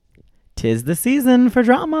'Tis the season for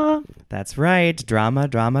drama. That's right. Drama,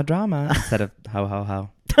 drama, drama. Instead of ho, ho, ho.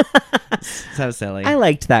 So silly. I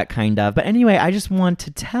liked that kind of. But anyway, I just want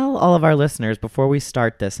to tell all of our listeners before we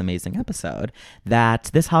start this amazing episode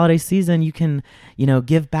that this holiday season you can,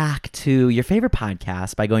 give back to your favorite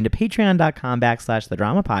podcast by going to patreon.com/the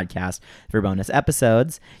drama podcast for bonus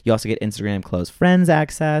episodes. You also get Instagram close friends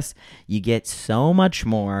access. You get so much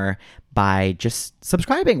more by just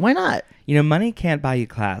subscribing. Why not? Money can't buy you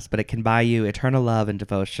class, but it can buy you eternal love and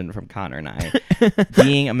devotion from Connor and I.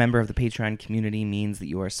 Being a member of the Patreon community means that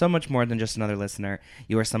you are so much more than just another listener.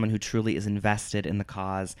 You are someone who truly is invested in the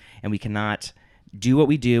cause, and we cannot do what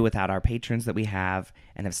we do without our patrons that we have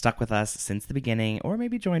and have stuck with us since the beginning, or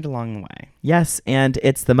maybe joined along the way. Yes, and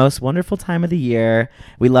it's the most wonderful time of the year.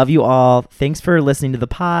 We love you all. Thanks for listening to the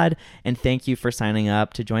pod, and thank you for signing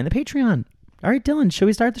up to join the Patreon. All right, Dylan, should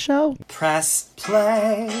we start the show? Press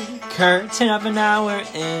play. Curtain of an hour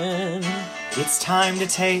in. It's time to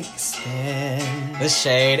take a spin. With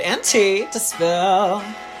shade and tea to spill.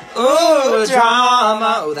 Ooh,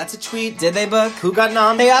 drama. Oh, that's a tweet. Did they book? Who got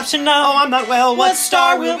nom? The option no. Oh, I'm not well. What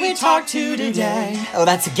star will we talk to today? Oh,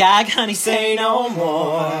 that's a gag, honey. Say no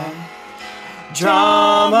more.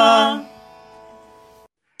 Drama.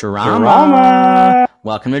 Drama.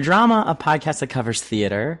 Welcome to Drama, a podcast that covers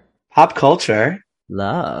theater, Pop culture,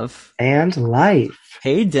 love, and life.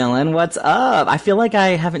 Hey, Dylan, what's up? I feel like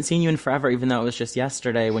I haven't seen you in forever, even though it was just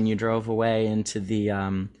yesterday when you drove away into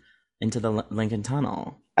the Lincoln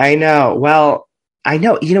Tunnel. I know. Well, I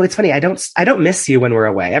know. It's funny. I don't miss you when we're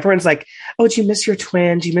away. Everyone's like, "Oh, do you miss your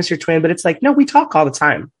twin? Do you miss your twin?" But it's like, no, we talk all the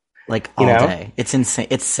time. Like all day. It's insane.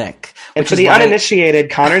 It's sick. And for the uninitiated,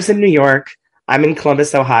 Connor's in New York. I'm in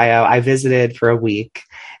Columbus, Ohio. I visited for a week.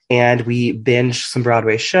 And we binged some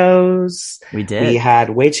Broadway shows. We did. We had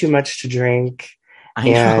way too much to drink.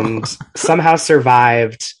 And somehow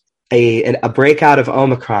survived a breakout of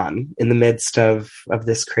Omicron in the midst of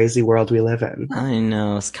this crazy world we live in. I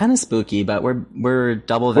know. It's kind of spooky, but we're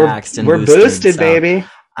double vaxxed and we're boosted, baby.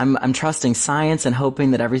 I'm trusting science and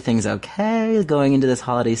hoping that everything's okay going into this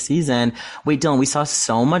holiday season. Wait, Dylan, we saw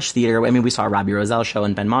so much theater. I mean, we saw Robbie Roselle's show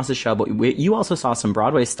and Ben Moss's show, but you also saw some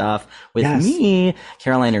Broadway stuff with me,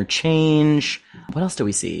 Caroline or Change. What else do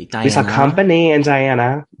we see? Diana. We saw Company and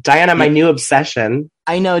Diana. Diana, my new obsession.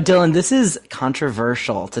 I know, Dylan, this is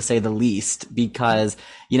controversial to say the least because,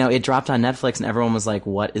 it dropped on Netflix and everyone was like,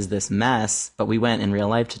 what is this mess? But we went in real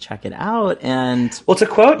life to check it out. And well, to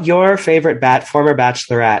quote your favorite former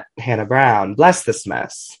Bachelorette, Hannah Brown, bless this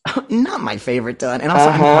mess. Not my favorite, Dylan. And also,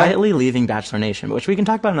 I'm quietly leaving Bachelor Nation, which we can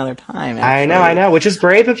talk about another time. Actually. I know, which is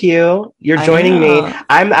brave of you. You're joining me.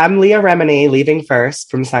 I'm Leah Remini, leaving first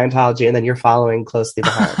from Scientology, and then you're following closely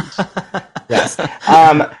behind. Yes.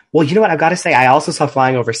 Well, you know what? I've got to say, I also saw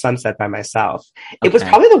Flying Over Sunset by myself. It was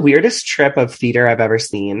probably the weirdest trip of theater I've ever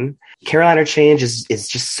seen. Caroline or Change is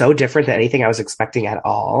just so different than anything I was expecting at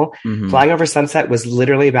all. Mm-hmm. Flying Over Sunset was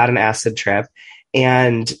literally about an acid trip.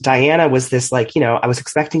 And Diana was this I was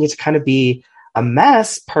expecting it to kind of be a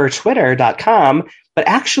mess per twitter.com, but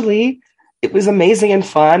actually it was amazing and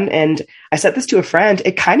fun. And I said this to a friend,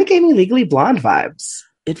 it kind of gave me Legally Blonde vibes.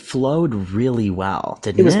 It flowed really well,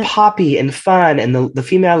 didn't it? It was poppy and fun, and the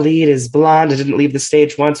female lead is blonde. It didn't leave the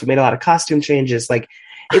stage once. We made a lot of costume changes.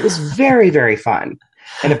 It was very, very fun.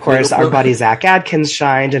 And of course, our buddy Zach Adkins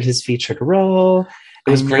shined in his featured role.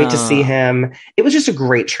 It was great to see him. It was just a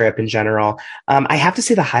great trip in general. I have to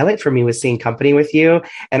say the highlight for me was seeing Company with you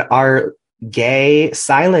and our gay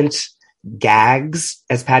silent gags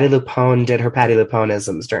as Patti LuPone did her Patti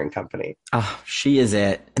LuPoneisms during Company. Oh, she is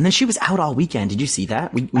it. And then she was out all weekend. Did you see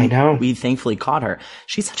that? I know. We thankfully caught her.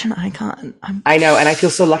 She's such an icon. I know, and I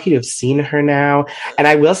feel so lucky to have seen her now. And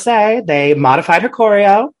I will say they modified her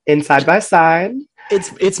choreo in Side by Side.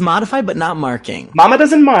 It's modified, but not marking. Mama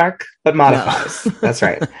doesn't mark, but modifies. No. That's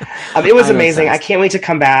right. It was amazing. I can't wait to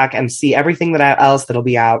come back and see everything else that'll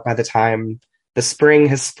be out by the time the spring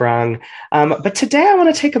has sprung. But today I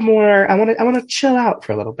want to I want to chill out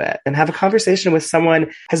for a little bit and have a conversation with someone who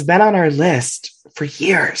has been on our list for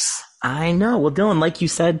years. I know. Well, Dylan, like you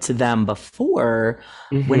said to them before,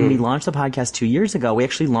 when we launched the podcast 2 years ago, we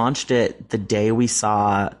actually launched it the day we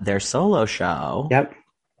saw their solo show. Yep.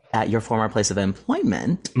 At your former place of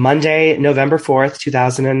employment. Monday, November 4th,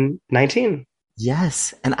 2019.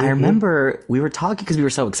 Yes. And I remember we were talking because we were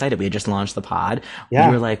so excited. We had just launched the pod. Yeah.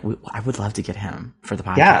 We were like, I would love to get him for the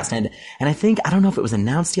podcast. Yeah. And I think, I don't know if it was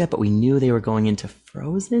announced yet, but we knew they were going into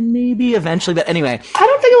Frozen maybe eventually. But anyway. I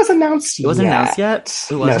don't think it was announced yet. It wasn't announced yet?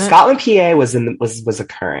 No, Scotland, PA was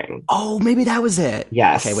occurring. Oh, maybe that was it.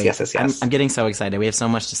 Yes. Okay, wait. Yes. I'm getting so excited. We have so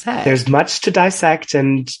much to say. There's much to dissect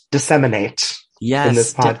and disseminate. Yes. in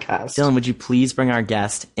this podcast. Dylan, would you please bring our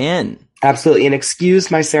guest in? Absolutely. And excuse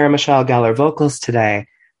my Sarah Michelle Gellar vocals today.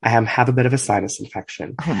 I have a bit of a sinus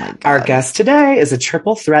infection. Oh my God. Our guest today is a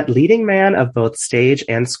triple threat leading man of both stage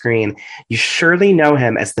and screen. You surely know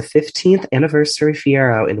him as the 15th anniversary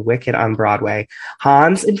Fiyero in Wicked on Broadway,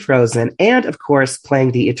 Hans in Frozen, and of course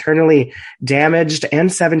playing the eternally damaged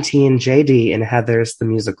and 17 JD in Heathers the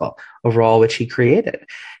Musical, a role which he created.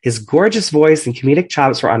 His gorgeous voice and comedic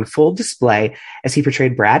chops were on full display as he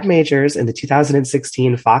portrayed Brad Majors in the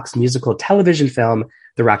 2016 Fox musical television film,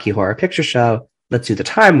 The Rocky Horror Picture Show. Let's do the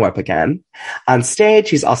time warp again. On stage,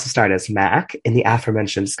 he's also starred as Mac in the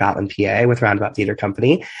aforementioned Scotland, PA with Roundabout Theatre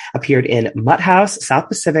Company, appeared in Mutt House, South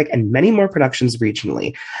Pacific, and many more productions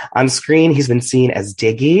regionally. On screen, he's been seen as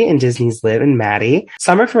Diggy in Disney's Liv and Maddie,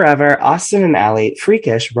 Summer Forever, Austin and Ally,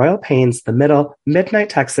 Freakish, Royal Pains, The Middle, Midnight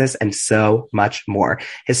Texas, and so much more.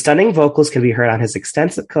 His stunning vocals can be heard on his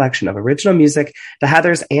extensive collection of original music, the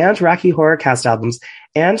Heathers and Rocky Horror cast albums,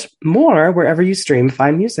 and more wherever you stream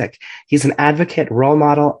fine music. He's an advocate, role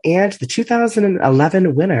model, and the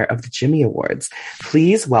 2011 winner of the Jimmy Awards.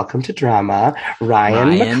 Please welcome to drama,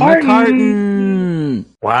 Ryan McCartan.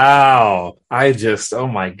 Wow. Oh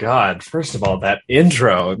my God. First of all, that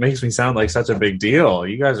intro, it makes me sound like such a big deal.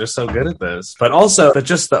 You guys are so good at this. But also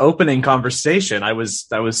just the opening conversation, I was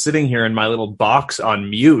sitting here in my little box on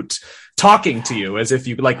mute talking to you as if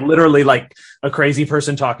you like literally like a crazy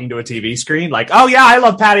person talking to a TV screen. Like, oh yeah, I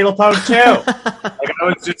love Patti LuPone too.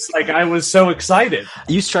 I was so excited.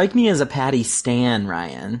 You strike me as a Patti stan,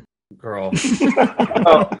 Ryan. Girl.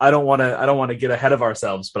 I don't want to get ahead of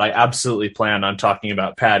ourselves, but I absolutely plan on talking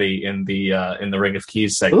about Patti in the Ring of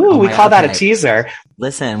Keys segment. Ooh, we call that a teaser.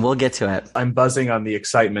 Listen, we'll get to it. I'm buzzing on the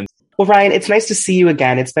excitement. Well, Ryan, it's nice to see you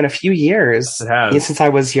again. It's been a few years since I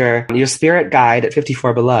was your spirit guide at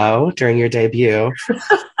 54 Below during your debut.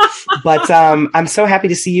 But I'm so happy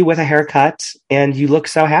to see you with a haircut, and you look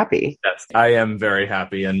so happy. Yes, I am very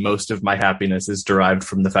happy, and most of my happiness is derived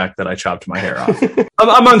from the fact that I chopped my hair off.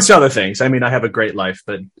 Amongst other things. I mean, I have a great life,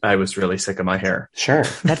 but I was really sick of my hair. Sure.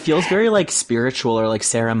 That feels very like spiritual or like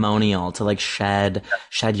ceremonial to like shed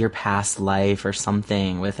your past life or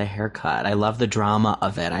something with a haircut. I love the drama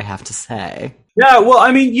of it, I have to say. Yeah, well,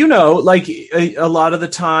 I mean, like a lot of the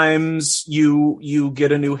times you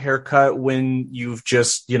get a new haircut when you've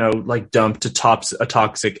just, like dumped a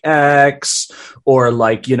toxic ex, or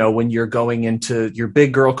like, when you're going into your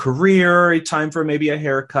big girl career, time for maybe a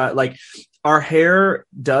haircut. Like our hair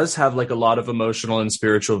does have like a lot of emotional and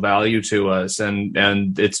spiritual value to us.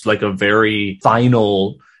 And it's like a very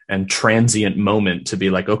final and transient moment to be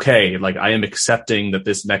like, okay, like I am accepting that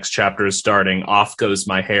this next chapter is starting. Off goes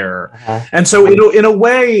my hair. Uh-huh. And so in a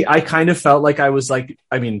way, I kind of felt like I was like,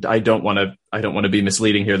 I mean, I don't want to be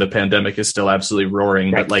misleading here. The pandemic is still absolutely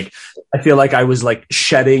roaring, right. But like, I feel like I was like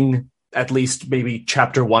shedding at least maybe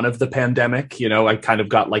chapter 1 of the pandemic. I kind of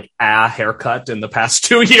got like a haircut in the past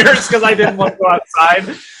 2 years because I didn't want to go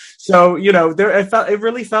outside. So, it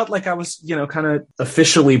really felt like I was, kind of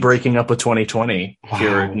officially breaking up with 2020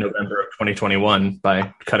 here in November of 2021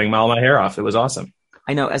 by cutting all my hair off. It was awesome.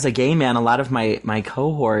 I know as a gay man, a lot of my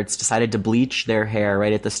cohorts decided to bleach their hair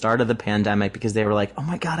right at the start of the pandemic because they were like, oh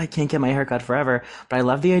my God, I can't get my hair cut forever. But I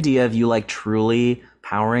love the idea of you like truly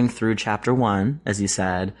powering through chapter 1, as you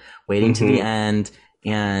said, waiting to the end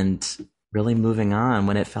and really moving on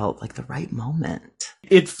when it felt like the right moment.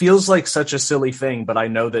 It feels like such a silly thing, but I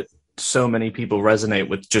know that so many people resonate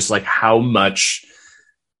with just like how much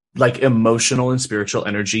like emotional and spiritual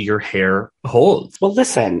energy your hair holds. Well,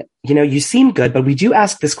 listen, you seem good, but we do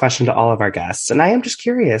ask this question to all of our guests. And I am just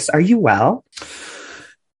curious, are you well?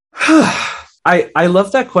 I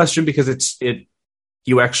love that question because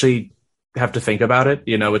you actually have to think about it.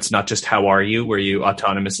 It's not just how are you, where you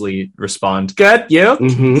autonomously respond, good, you?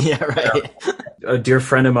 Mm-hmm. Yeah, right. A dear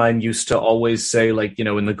friend of mine used to always say, like,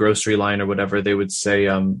 in the grocery line or whatever, they would say,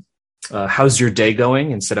 how's your day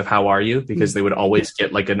going? Instead of how are you? Because they would always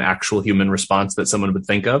get like an actual human response that someone would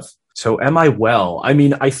think of. So am I well? I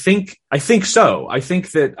mean, I think so. I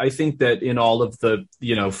think that in all of the,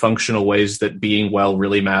 functional ways that being well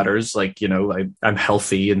really matters, like, I'm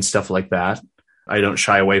healthy and stuff like that. I don't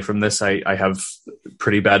shy away from this. I have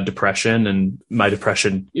pretty bad depression, and my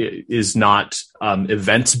depression is not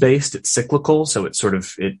events based. It's cyclical, so it sort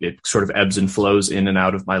of ebbs and flows in and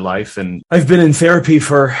out of my life. And I've been in therapy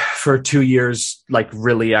for 2 years, like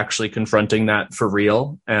really actually confronting that for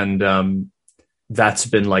real. And that's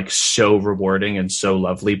been like so rewarding and so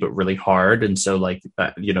lovely, but really hard. And so like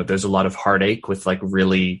there's a lot of heartache with like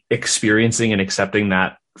really experiencing and accepting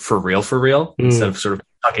that for real, instead of sort of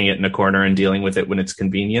tucking it in a corner and dealing with it when it's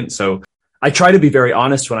convenient. So I try to be very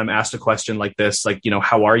honest when I'm asked a question like this, like,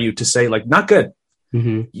 how are you, to say like, not good.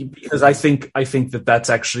 Because I think that that's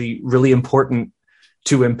actually really important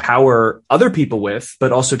to empower other people with,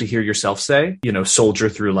 but also to hear yourself say, soldier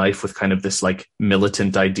through life with kind of this like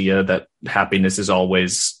militant idea that happiness is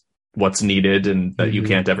always what's needed and that you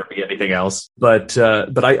can't ever be anything else. But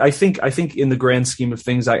I think in the grand scheme of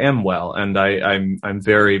things, I am well. And I'm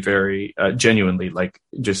very, very genuinely like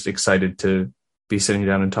just excited to be sitting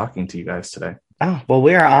down and talking to you guys today. Oh, well,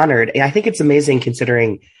 we are honored. I think it's amazing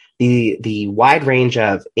considering the wide range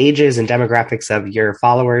of ages and demographics of your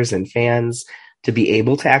followers and fans to be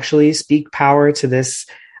able to actually speak power to this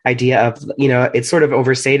idea of, it's sort of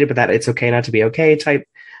overstated, but that it's okay not to be okay type.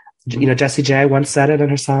 Jessie J once said it in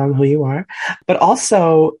her song, Who You Are. But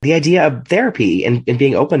also the idea of therapy and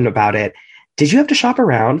being open about it. Did you have to shop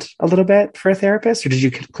around a little bit for a therapist, or did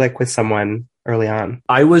you click with someone early on?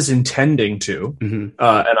 I was intending to, and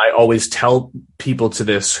I always tell people to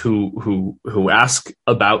this who ask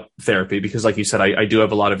about therapy, because like you said, I do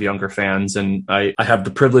have a lot of younger fans, and I have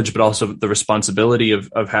the privilege, but also the responsibility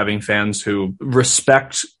of having fans who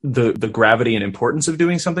respect the gravity and importance of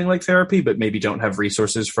doing something like therapy, but maybe don't have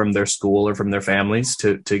resources from their school or from their families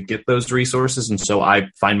to get those resources. And so I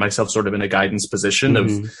find myself sort of in a guidance position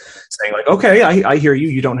of saying like, okay, I hear you.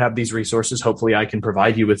 You don't have these resources. Hopefully I can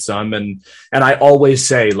provide you with some. And I always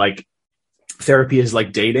say, like, therapy is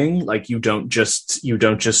like dating. Like, you don't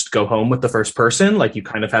just go home with the first person. Like, you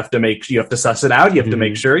kind of have to suss it out. You have to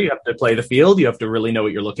make sure, you have to play the field. You have to really know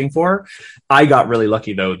what you're looking for. I got really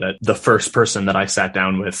lucky though, that the first person that I sat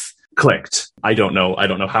down with clicked. I don't know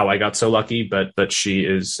how I got so lucky, but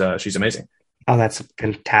she's amazing. Oh, that's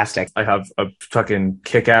fantastic. I have a fucking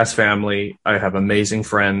kick-ass family. I have amazing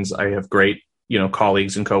friends. I have great,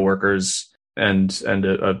 colleagues and coworkers. And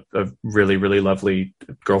a really, really lovely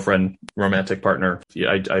girlfriend, romantic partner.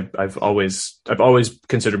 Yeah, I've always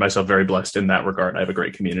considered myself very blessed in that regard. I have a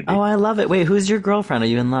great community. Oh, I love it. Wait, who's your girlfriend? Are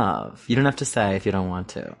you in love? You don't have to say if you don't want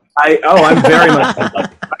to. I'm very much in love.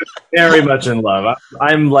 I'm very much in love.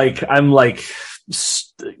 I'm like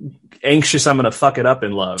anxious I'm gonna fuck it up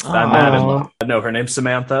in love. I'm mad in love. No, her name's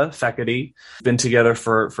Samantha Fekete. Been together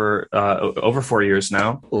for over 4 years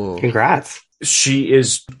now. Ooh. Congrats. She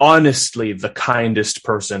is honestly the kindest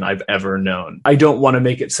person I've ever known. I don't want to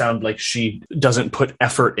make it sound like she doesn't put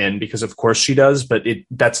effort in, because of course she does, but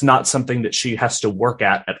that's not something that she has to work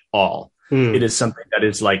at all. It is something that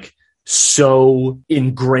is like so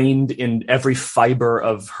ingrained in every fiber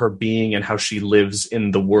of her being and how she lives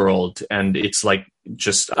in the world. And it's like,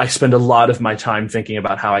 I spend a lot of my time thinking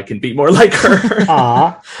about how I can be more like her.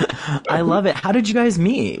 Aw. I love it. How did you guys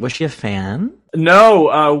meet? Was she a fan?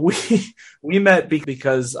 No, we met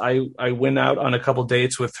because I went out on a couple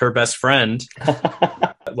dates with her best friend.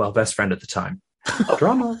 Well, best friend at the time.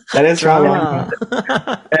 Drama. That is drama.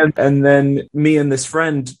 And then me and this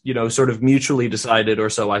friend, sort of mutually decided, or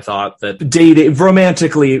so I thought, that dating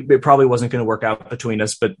romantically, it probably wasn't going to work out between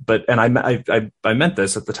us. But I meant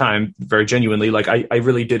this at the time very genuinely. Like, I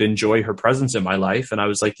really did enjoy her presence in my life, and I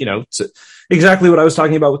was like, it's exactly what I was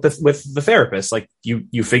talking about with the therapist. Like,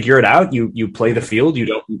 you figure it out, you play the field, you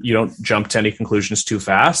don't jump to any conclusions too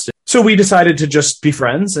fast. So we decided to just be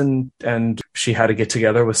friends, and she had to get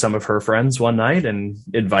together with some of her friends one night and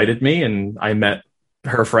invited me, and I met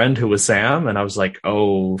her friend, who was Sam, and I was like,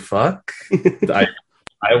 oh fuck, I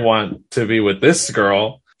want to be with this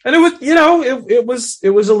girl. And it was it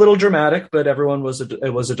was a little dramatic, but everyone was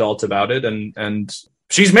adult about it, and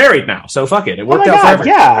she's married now, so fuck it. It worked out for everyone.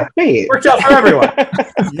 Yeah, wait. Worked out for everyone.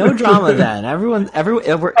 No drama then.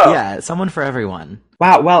 Yeah, someone for everyone.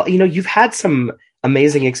 Wow. Well, you've had some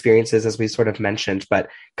amazing experiences, as we sort of mentioned, but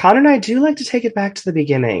Connor and I do like to take it back to the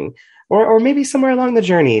beginning, or maybe somewhere along the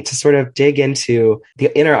journey, to sort of dig into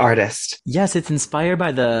the inner artist. Yes, it's inspired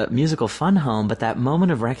by the musical Fun Home, but that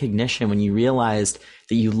moment of recognition when you realized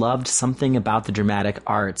that you loved something about the dramatic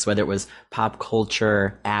arts, whether it was pop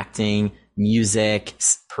culture, acting, music,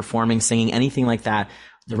 performing, singing, anything like that,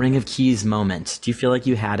 the Ring of Keys moment. Do you feel like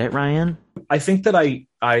you had it, Ryan? I think that I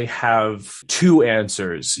have two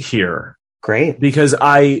answers here. Great. Because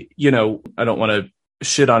I don't want to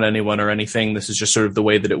shit on anyone or anything. This is just sort of the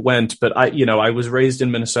way that it went. But I was raised in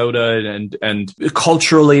Minnesota, and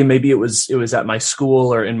culturally, maybe it was at my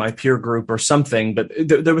school or in my peer group or something. But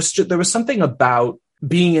there was something about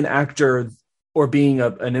being an actor, or being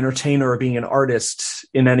an entertainer, or being an artist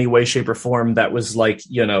in any way, shape, or form that was like,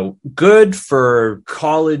 good for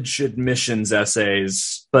college admissions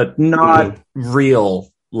essays, but not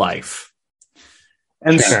real life.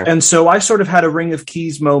 And so I sort of had a Ring of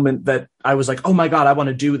Keys moment that I was like, oh my God, I want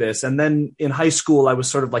to do this. And then in high school, I was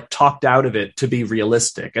sort of like talked out of it to be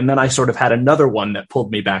realistic. And then I sort of had another one that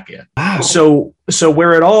pulled me back in. Wow. So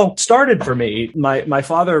where it all started for me, my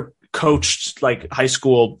father coached like high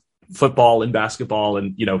school football and basketball.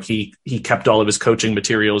 And, you know, he kept all of his coaching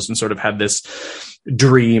materials and sort of had this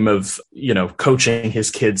dream of, you know, coaching his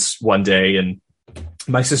kids one day. And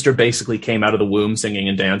my sister basically came out of the womb singing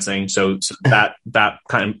and dancing. So that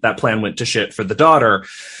plan went to shit for the daughter.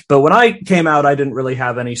 But when I came out, I didn't really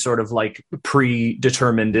have any sort of like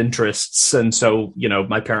predetermined interests. And so, you know,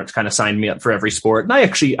 my parents kind of signed me up for every sport, and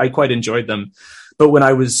I quite enjoyed them. But when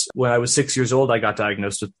I was 6 years old, I got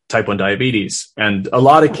diagnosed with type 1 diabetes, and a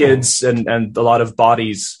lot of kids and a lot of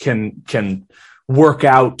bodies can work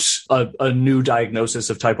out a new diagnosis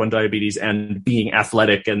of type 1 diabetes and being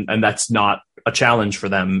athletic. And that's not a challenge for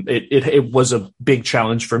them. It was a big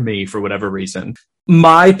challenge for me for whatever reason.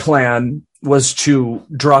 My plan was to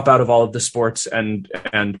drop out of all of the sports and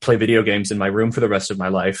play video games in my room for the rest of my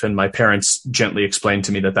life. And my parents gently explained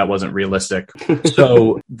to me that wasn't realistic.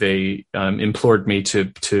 So they implored me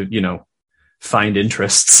to, you know, find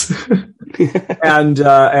interests. And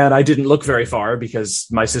I didn't look very far because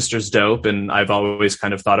my sister's dope, and I've always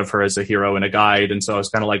kind of thought of her as a hero and a guide. And so I was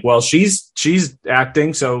kind of like, well, she's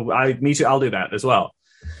acting, so me too, I'll do that as well.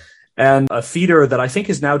 And a theater that I think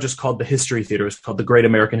is now just called the History Theater, it's called the Great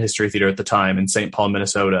American History Theater at the time in St. Paul,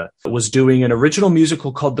 Minnesota, was doing an original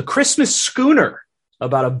musical called The Christmas Schooner,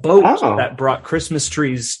 about a boat that brought Christmas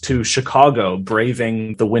trees to Chicago,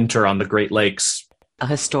 braving the winter on the Great Lakes. A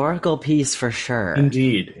historical piece for sure.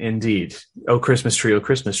 Indeed. Oh, Christmas tree, oh,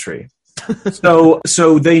 Christmas tree.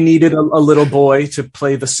 So they needed a little boy to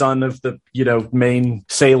play the son of the, you know, main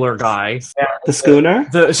sailor guy. The schooner?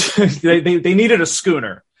 They needed a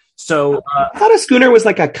schooner. So I thought a schooner was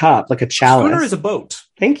like a cup, like a chalice. Schooner is a boat.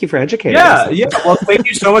 Thank you for educating us. Yeah. Well, thank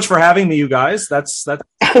you so much for having me, you guys. That's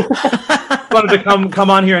wanted to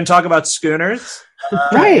come on here and talk about schooners.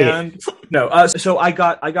 Right. So I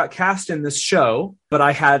got cast in this show, but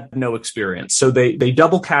I had no experience. So they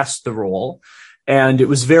double cast the role, and it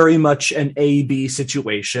was very much an A-B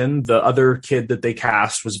situation. The other kid that they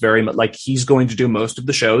cast was very much like, he's going to do most of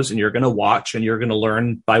the shows, and you're going to watch and you're going to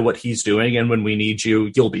learn by what he's doing. And when we need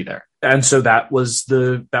you, you'll be there. And so that was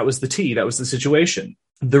the situation.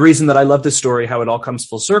 The reason that I love this story, how it all comes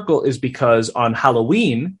full circle, is because on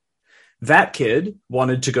Halloween, that kid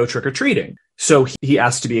wanted to go trick-or-treating. So he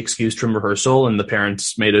asked to be excused from rehearsal, and the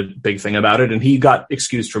parents made a big thing about it, and he got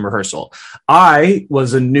excused from rehearsal. I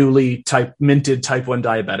was a newly minted type 1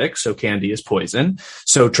 diabetic, so candy is poison.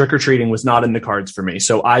 So trick-or-treating was not in the cards for me.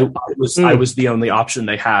 So I was the only option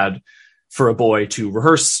they had for a boy to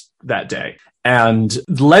rehearse that day. And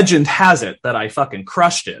legend has it that I fucking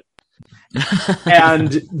crushed it.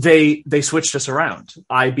 And they switched us around.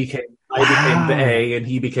 I became the A and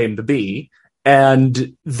he became the B.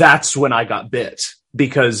 And that's when I got bit,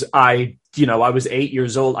 because I was 8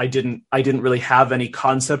 years old. I didn't really have any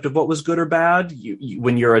concept of what was good or bad.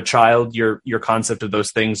 When you're a child, your concept of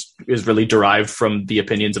those things is really derived from the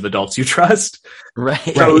opinions of adults you trust.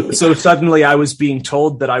 Right. So suddenly I was being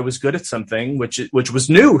told that I was good at something, which was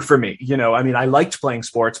new for me. You know, I mean, I liked playing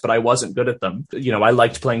sports, but I wasn't good at them. You know, I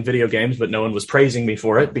liked playing video games, but no one was praising me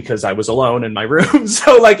for it because I was alone in my room.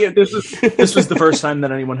 So like this was the first time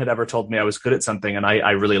that anyone had ever told me I was good at something. And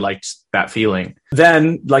I really liked that feeling.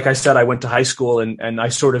 Then, like I said, I went to high school and I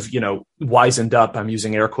sort of, you know, wisened up. I'm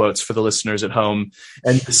using air quotes for the listeners at home,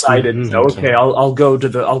 and decided, okay, I'll go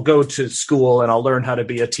to school and I'll learn how to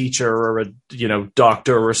be a teacher or a, you know,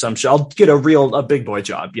 doctor or some shit. I'll get a big boy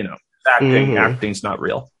job, you know. Acting's not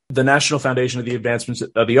real. The National Foundation of the Advancement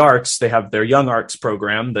of the Arts, they have their Young Arts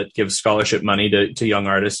program that gives scholarship money to young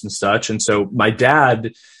artists and such. And so my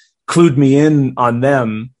dad clued me in on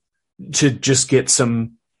them to just get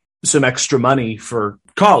some extra money for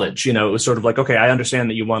college. You know, it was sort of like, okay, I understand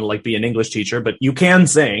that you want to like be an English teacher, but you can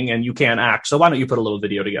sing and you can act. So why don't you put a little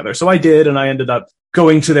video together? So I did. And I ended up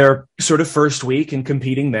going to their sort of first week and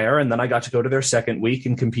competing there. And then I got to go to their second week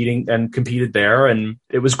and competed there. And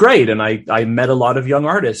it was great. And I met a lot of young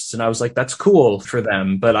artists, and I was like, that's cool for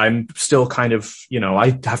them, but I'm still kind of, you know,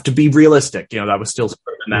 I have to be realistic. You know, that was still sort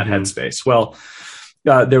of in that headspace. Well,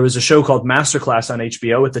 there was a show called Masterclass on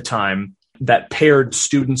HBO at the time that paired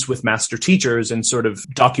students with master teachers and sort of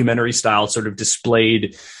documentary style sort of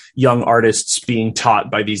displayed young artists being taught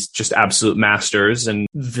by these just absolute masters. And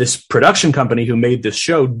this production company who made this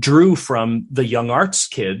show drew from the young arts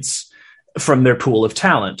kids from their pool of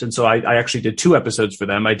talent. And so I actually did 2 episodes for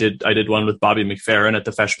them. I did one with Bobby McFerrin at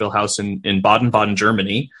the Festspiel House in Baden-Baden,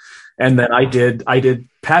 Germany. And then I did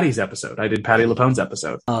Patty's episode. I did Patti LuPone's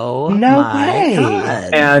episode. Oh No my way.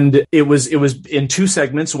 God. And it was in two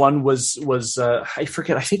segments. One was I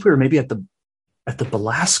forget. I think we were maybe at the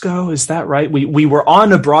Belasco. Is that right? We were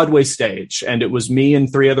on a Broadway stage, and it was me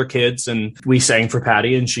and three other kids, and we sang for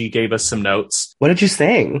Patty, and she gave us some notes. What did you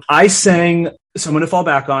sing? I sang Someone to Fall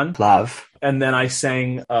Back On, Love. and then I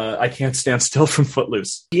sang I Can't Stand Still from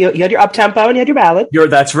Footloose. You had your up-tempo and you had your ballad.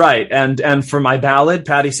 That's right. And for my ballad,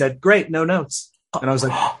 Patty said, "Great, no notes." And I was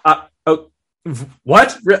like, "Oh,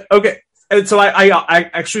 what? Okay." And so I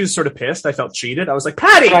actually was sort of pissed. I felt cheated. I was like,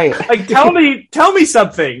 "Patty, Right. like tell me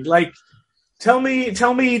something. Like tell me,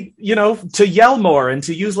 to yell more and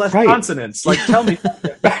to use less Right. consonants. Like tell me."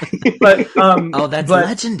 But Oh, that's but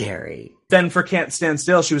legendary. then for Can't Stand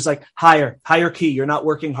Still, she was like, higher key. You're not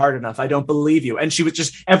working hard enough. I don't believe you. And she would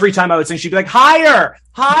just, every time I would sing, she'd be like, higher.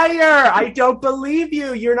 I don't believe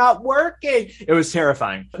you. You're not working. It was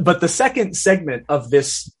terrifying. But the second segment of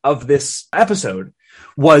this episode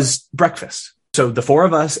was breakfast. So the four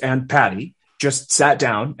of us and Patty just sat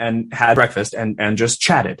down and had breakfast and just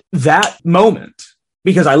chatted. That moment,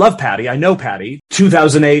 because I love Patty, I know Patty,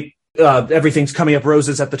 2008, Everything's Coming Up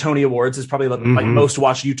Roses at the Tony Awards is probably my most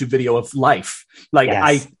watched YouTube video of life. Like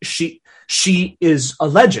Yes. she is a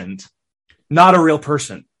legend, not a real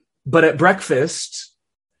person. But at breakfast,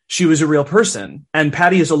 she was a real person. And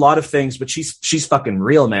Patty is a lot of things, but she's fucking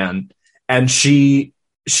real, man. And she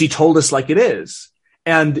told us like it is.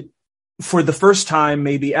 And for the first time,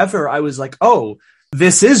 maybe ever, I was like, oh,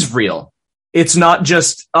 this is real. It's not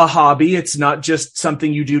just a hobby. It's not just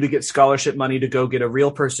something you do to get scholarship money to go get a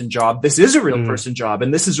real person job. This is a real person job.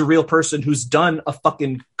 And this is a real person who's done a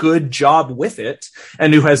fucking good job with it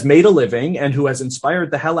and who has made a living and who has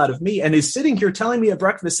inspired the hell out of me and is sitting here telling me at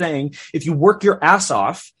breakfast saying, if you work your ass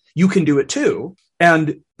off, you can do it too.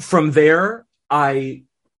 And from there, I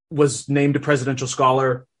was named a presidential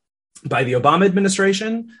scholar by the Obama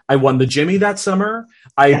administration. I won the Jimmy that summer.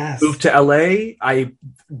 I moved to LA.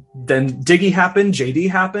 Then Diggy happened, JD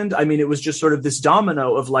happened. I mean, it was just sort of this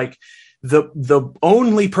domino of like the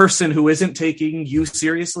only person who isn't taking you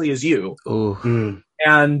seriously is you. Ooh.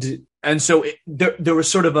 And so there was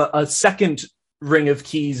sort of a second Ring of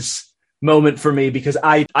Keys moment for me because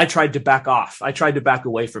I tried to back off. I tried to back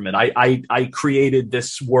away from it. I created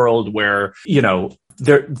this world where,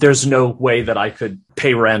 there's no way that I could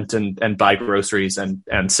pay rent and buy groceries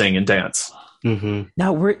and sing and dance. Mm-hmm.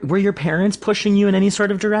 Now, were your parents pushing you in any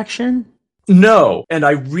sort of direction? No. And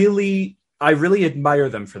I really admire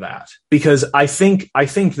them for that because I think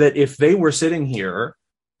that if they were sitting here,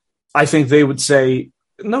 I think they would say,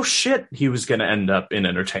 no shit, he was going to end up in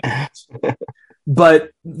entertainment.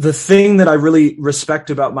 But the thing that I really respect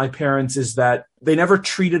about my parents is that they never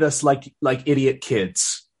treated us like idiot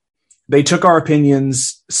kids. They took our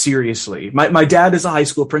opinions seriously. My dad is a high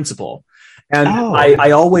school principal. And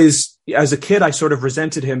I always, as a kid, I sort of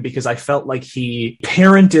resented him because I felt like he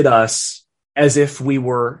parented us as if we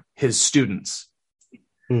were his students.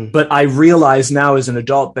 But I realize now as an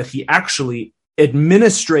adult that he actually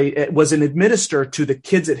was an administrator to the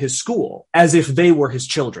kids at his school as if they were his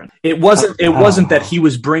children. It wasn't that he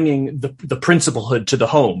was bringing the principalhood to the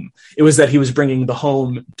home. It was that he was bringing the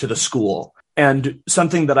home to the school. And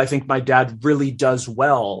something that I think my dad really does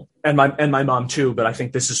well, and my mom too, but I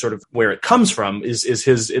think this is sort of where it comes from, is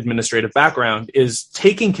his administrative background, is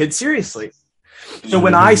taking kids seriously. So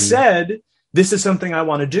when I said, this is something I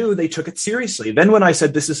want to do, they took it seriously. Then when I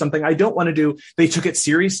said, this is something I don't want to do, they took it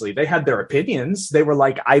seriously. They had their opinions. They were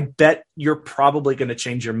like, I bet you're probably going to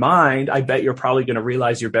change your mind. I bet you're probably going to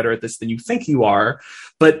realize you're better at this than you think you are.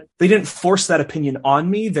 But they didn't force that opinion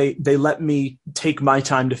on me. They let me take my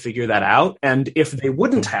time to figure that out. And if they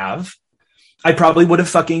wouldn't have, I probably would have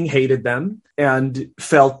fucking hated them and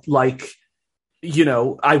felt like,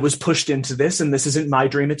 I was pushed into this and this isn't my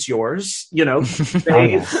dream, it's yours.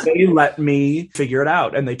 They let me figure it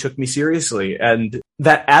out and they took me seriously. And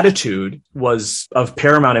that attitude was of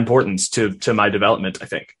paramount importance to my development, I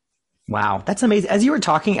think. Wow. That's amazing. As you were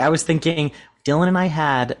talking, I was thinking Dylan and I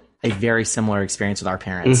had a very similar experience with our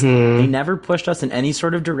parents. They never pushed us in any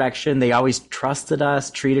sort of direction. They always trusted us,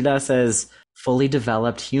 treated us as fully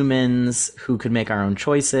developed humans who could make our own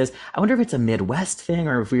choices. I wonder if it's a Midwest thing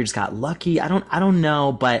or if we just got lucky. I don't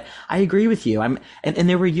know, but I agree with you. And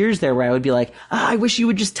there were years there where I would be like, I wish you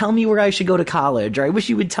would just tell me where I should go to college, or I wish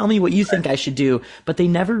you would tell me what you think I should do. But they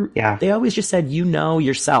never, they always just said,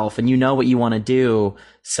 yourself and you know what you want to do.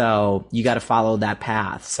 So you got to follow that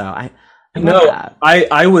path. So I love that.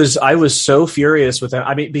 I was so furious with them.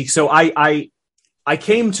 I mean, so I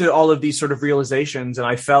came to all of these sort of realizations and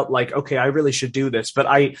I felt like, okay, I really should do this. But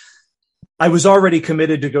I I was already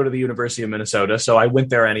committed to go to the University of Minnesota, so I went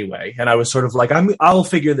there anyway. And I was sort of like, I'll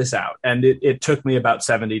figure this out. And it took me about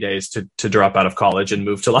 70 days to drop out of college and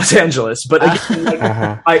move to Los Angeles. But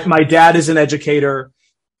again, my dad is an educator.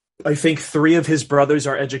 I think 3 of his brothers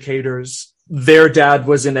are educators. Their dad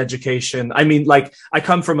was in education. I mean, like, I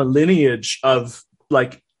come from a lineage of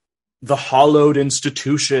like the hallowed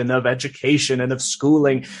institution of education and of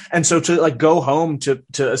schooling. And so to like go home to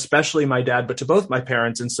especially my dad, but to both my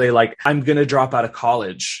parents and say like, I'm going to drop out of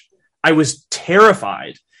college. I was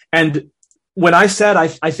terrified. And when I said,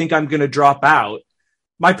 I think I'm going to drop out,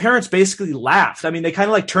 my parents basically laughed. I mean, they kind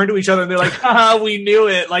of like turned to each other and they're like, we knew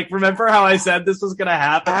it. Like, remember how I said this was going to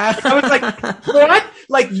happen? I was like, what?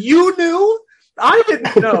 Like, you knew? I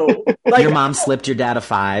didn't know. Like, your mom slipped your dad a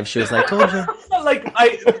 5. She was like, told you. Like,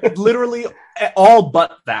 I literally all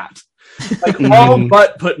but that. Like, all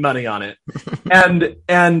but put money on it. And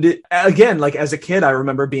again, like, as a kid, I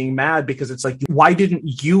remember being mad because it's like, why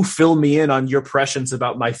didn't you fill me in on your prescience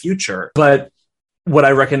about my future? But what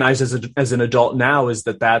I recognize as an adult now is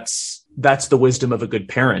that's the wisdom of a good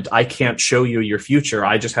parent. I can't show you your future.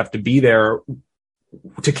 I just have to be there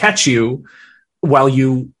to catch you while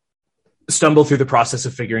you stumble through the process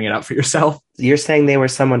of figuring it out for yourself. You're saying they were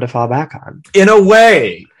someone to fall back on. In a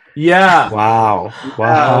way. Yeah. Wow.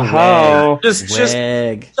 Just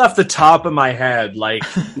off the top of my head, like,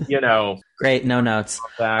 you know. Great. No notes.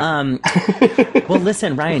 Well,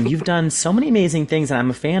 listen, Ryan, you've done so many amazing things and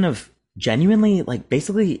I'm a fan of genuinely like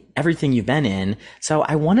basically everything you've been in. So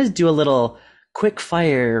I wanted to do a little quick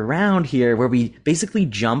fire round here where we basically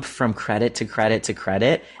jump from credit to credit to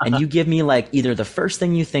credit. And you give me like either the first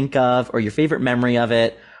thing you think of or your favorite memory of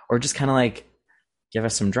it, or just kind of like give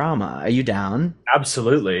us some drama. Are you down?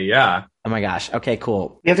 Absolutely. Yeah. Oh my gosh. Okay,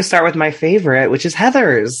 cool. We have to start with my favorite, which is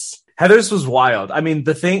Heathers. Heathers was wild. I mean,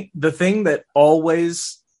 the thing that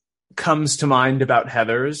always comes to mind about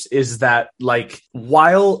Heathers is that like,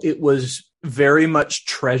 while it was very much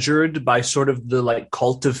treasured by sort of the like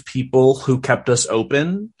cult of people who kept us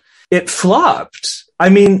open, it flopped. I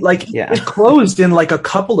mean, like it closed in like a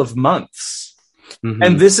couple of months. Mm-hmm.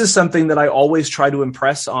 And this is something that I always try to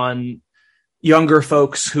impress on younger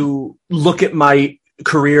folks who look at my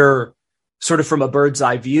career sort of from a bird's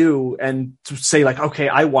eye view and say like, okay,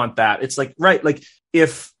 I want that. It's like, right. Like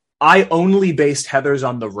if I only based Heathers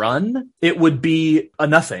on the run, it would be a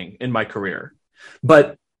nothing in my career.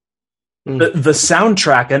 But the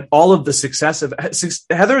soundtrack and all of the success of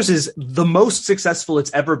Heathers is the most successful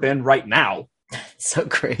it's ever been right now. So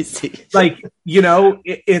crazy. Like, you know,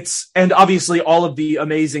 it's, and obviously all of the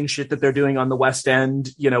amazing shit that they're doing on the West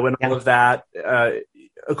End, you know, and all of that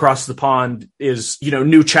across the pond is, you know,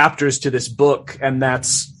 new chapters to this book. And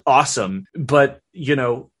that's awesome. But, you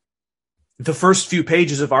know, the first few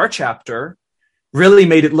pages of our chapter really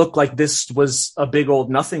made it look like this was a big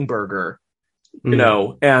old nothing burger. You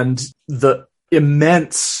know, and the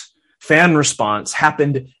immense fan response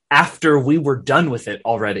happened after we were done with it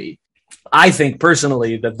already. I think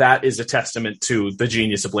personally that is a testament to the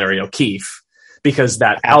genius of Larry O'Keefe, because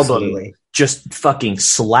that album just fucking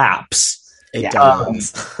slaps. It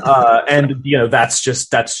does. And you know, that's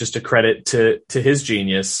just a credit to his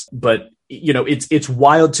genius. But you know, it's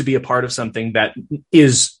wild to be a part of something that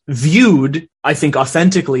is viewed, I think,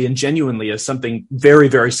 authentically and genuinely as something very,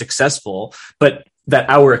 very successful, but that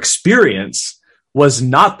our experience was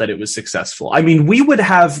not that it was successful. I mean, we would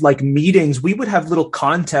have like meetings, we would have little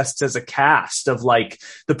contests as a cast of like,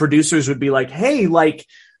 the producers would be like, hey, like,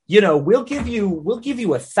 you know, we'll give you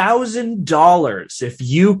 $1,000 if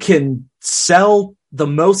you can sell the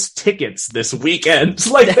most tickets this weekend.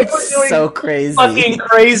 Like, they were doing so crazy, fucking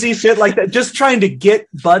crazy shit like that, just trying to get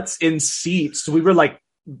butts in seats. So we were like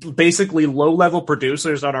basically low-level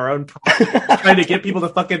producers on our own trying to get people to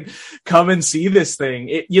fucking come and see this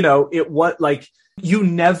thing. You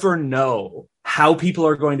never know how people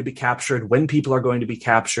are going to be captured, when people are going to be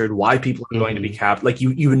captured, why people are going to be captured. Like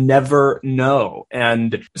you never know.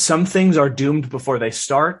 And some things are doomed before they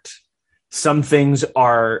start. Some things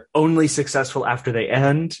are only successful after they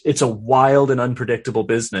end. It's a wild and unpredictable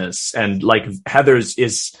business. And like Heathers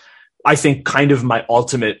is, I think, kind of my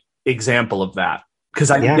ultimate example of that.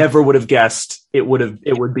 Because I never would have guessed it would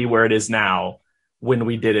be where it is now when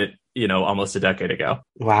we did it, you know, almost a decade ago.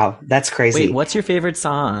 Wow, that's crazy. Wait, what's your favorite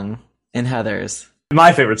song in Heathers?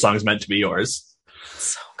 My favorite song is Meant to Be Yours.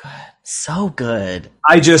 So good. So good.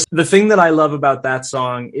 The thing that I love about that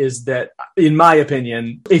song is that, in my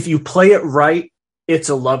opinion, if you play it right, it's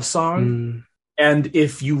a love song. And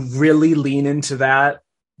if you really lean into that,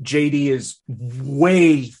 JD is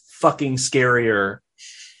way fucking scarier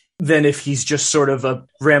than if he's just sort of a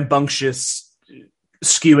rambunctious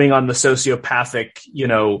skewing on the sociopathic, you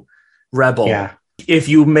know, rebel. Yeah. If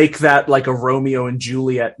you make that like a Romeo and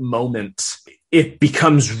Juliet moment, it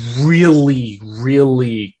becomes really,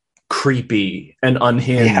 really creepy and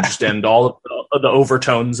unhinged, and all of the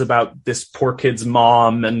overtones about this poor kid's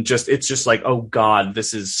mom, and it's just like, oh God,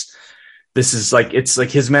 this is like, it's like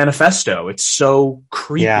his manifesto. It's so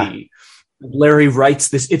creepy. Yeah. Larry writes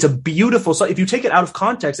this. It's a beautiful song. If you take it out of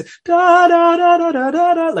context, da, da, da, da, da,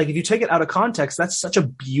 da, da, like if you take it out of context, that's such a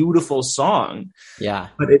beautiful song. Yeah.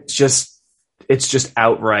 But it's just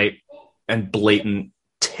outright and blatant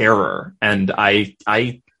terror. And I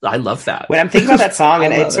love that. When I'm thinking about that song,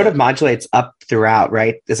 and it sort of modulates up throughout,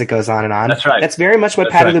 right? As it goes on and on. That's right. That's very much what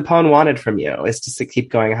Patti LuPone wanted from you, is just to keep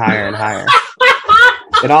going higher and higher.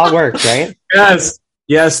 It all worked, right?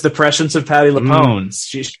 Yes, the prescience of Patti LuPone.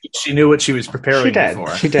 She knew what she was preparing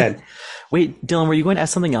for. She did. Wait, Dylan, were you going to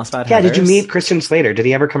ask something else about Heathers? Heathers? Did you meet Christian Slater? Did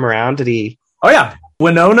he ever come around? Did he? Oh, yeah.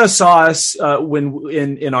 Winona saw us when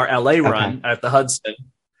in our LA run at the Hudson.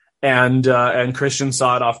 And Christian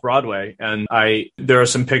saw it off Broadway. And there are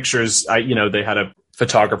some pictures, they had a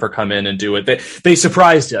photographer come in and do it. They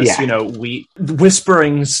surprised us. Yeah. We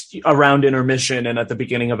whisperings around intermission and at the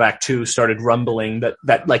beginning of Act 2 started rumbling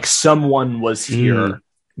that like someone was here,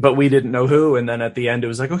 but we didn't know who. And then at the end, it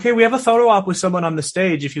was like, okay, we have a photo op with someone on the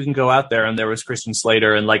stage. If you can go out there. And there was Christian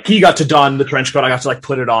Slater, and like he got to don the trench coat. I got to like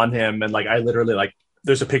put it on him, and like I literally like.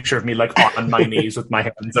 There's a picture of me like on my knees with my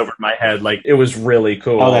hands over my head. Like it was really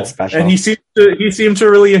cool. Oh, that's special. And he seemed to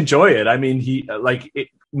really enjoy it. I mean,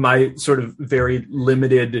 my sort of very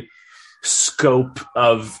limited scope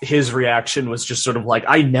of his reaction was just sort of like,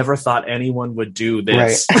 I never thought anyone would do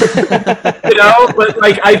this, right. But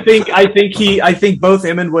like, I think both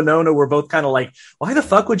him and Winona were both kind of like, why the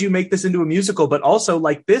fuck would you make this into a musical? But also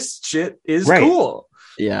like, this shit is cool.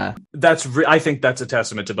 Yeah, I think that's a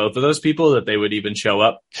testament to both of those people that they would even show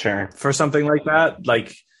up for something like that.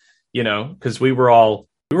 Like, because we were all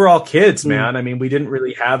kids, man. I mean, we didn't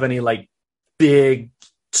really have any like big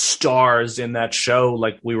stars in that show.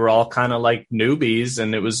 Like we were all kind of like newbies,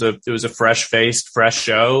 and it was a fresh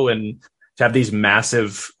show, and to have these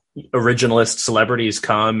massive originalist celebrities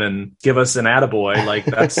come and give us an attaboy, like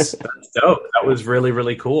that's dope. That was really,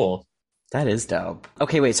 really cool. That is dope.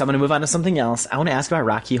 Okay, wait, so I'm going to move on to something else. I want to ask about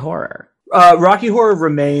Rocky Horror. Rocky Horror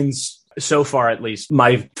remains, so far at least,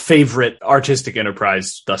 my favorite artistic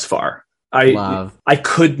enterprise thus far. I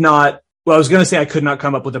could not, well, I was going to say I could not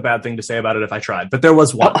come up with a bad thing to say about it if I tried, but there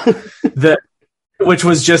was one, which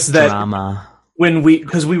was just that drama.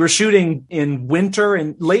 Because we were shooting in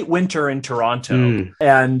late winter in Toronto,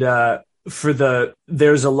 and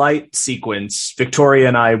there's a light sequence. Victoria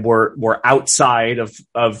and I were outside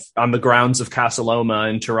of on the grounds of Casa Loma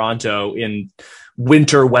in Toronto in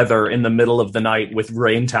winter weather in the middle of the night with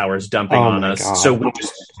rain towers dumping on us. God. So we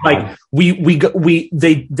just like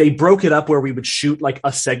they broke it up where we would shoot like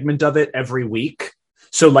a segment of it every week.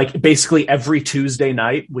 So like basically every Tuesday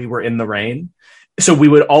night we were in the rain. So we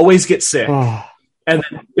would always get sick. And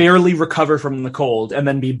then barely recover from the cold, and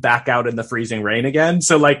then be back out in the freezing rain again.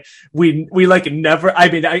 So like we like never. I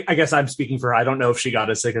mean, I guess I'm speaking for her. I don't know if she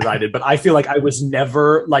got as sick as I did, but I feel like I was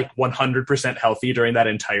never like 100% healthy during that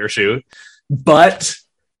entire shoot. But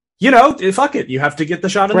fuck it, you have to get the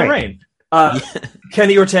shot in the rain.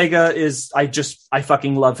 Kenny Ortega is. I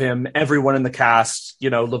fucking love him. Everyone in the cast,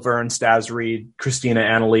 Laverne, Stas Reed, Christina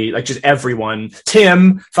Annalee, like just everyone.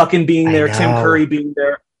 Tim fucking being there. Tim Curry being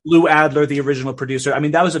there. Lou Adler, the original producer. I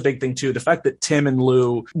mean, that was a big thing too. The fact that Tim and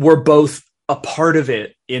Lou were both a part of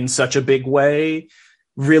it in such a big way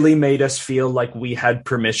really made us feel like we had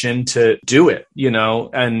permission to do it,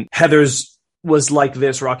 and Heathers was like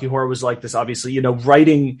this. Rocky Horror was like this, obviously,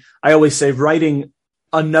 I always say writing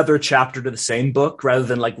another chapter to the same book rather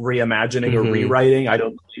than like reimagining or rewriting. I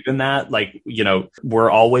don't believe in that. Like, we're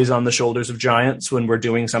always on the shoulders of giants when we're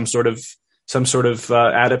doing some sort of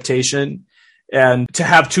adaptation. And to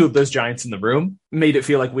have two of those giants in the room made it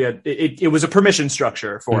feel like we had it was a permission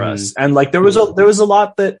structure for us. And like there was a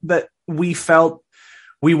lot that we felt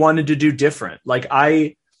we wanted to do different. Like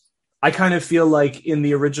I kind of feel like in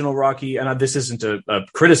the original Rocky, and this isn't a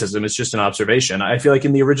criticism, it's just an observation. I feel like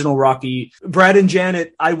in the original Rocky, Brad and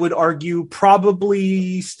Janet, I would argue,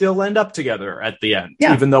 probably still end up together at the end,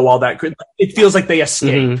 even though all that it feels like they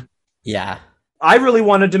escape. Yeah. I really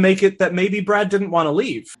wanted to make it that maybe Brad didn't want to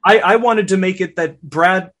leave. I wanted to make it that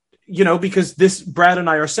Brad, because Brad and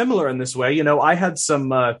I are similar in this way. I had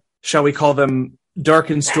some, shall we call them dark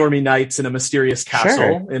and stormy nights in a mysterious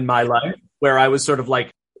castle in my life where I was sort of like,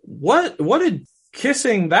 what did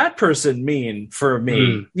kissing that person mean for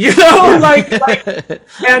me? You know, like,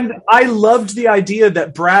 and I loved the idea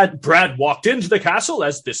that Brad walked into the castle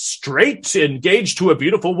as this straight, engaged to a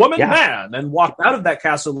beautiful woman man, and walked out of that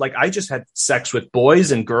castle like I just had sex with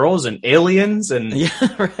boys and girls and aliens and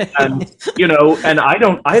and you know, and I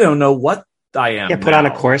don't know what I am. Yeah, put on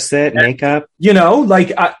a corset, makeup. You know,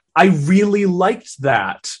 like I really liked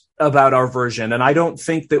that about our version, and I don't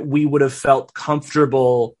think that we would have felt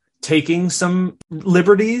comfortable taking some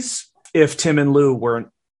liberties if Tim and Lou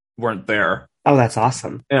weren't there. Oh, that's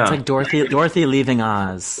awesome. Yeah. It's like Dorothy leaving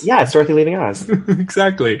Oz. Yeah, it's Dorothy leaving Oz.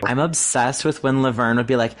 Exactly. I'm obsessed with when Laverne would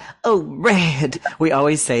be like, "Oh, red." We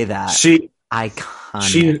always say that.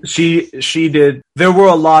 Iconic. She did. There were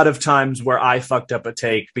a lot of times where I fucked up a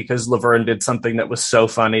take because Laverne did something that was so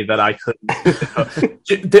funny that I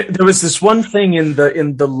couldn't. There was this one thing in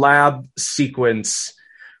the lab sequence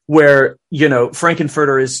where, you know,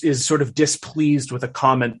 Frankenfurter is sort of displeased with a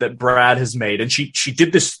comment that Brad has made, and she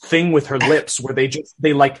did this thing with her lips where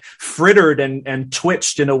they like frittered and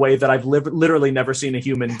twitched in a way that I've literally never seen a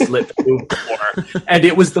human's lip move before, and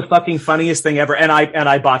it was the fucking funniest thing ever. And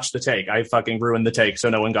I botched the take. I fucking ruined the take, so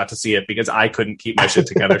no one got to see it because I couldn't keep my shit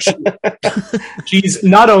together. She's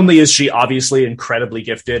not only is she obviously incredibly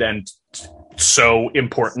gifted and so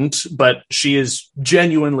important, but she is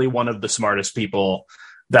genuinely one of the smartest people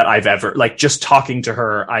that I've ever, like, just talking to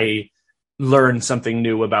her, I learn something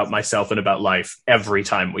new about myself and about life every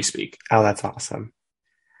time we speak. Oh, that's awesome.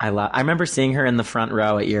 I remember seeing her in the front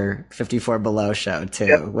row at your 54 Below show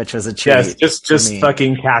too, which was a treat. Yes, just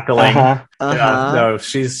fucking cackling. Uh-huh. Yeah, no,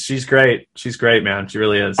 she's great. She's great, man. She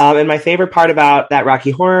really is. And my favorite part about that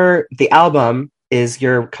Rocky Horror, the album, is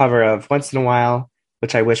your cover of Once in a While,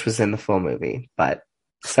 which I wish was in the full movie, but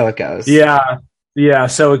so it goes. Yeah,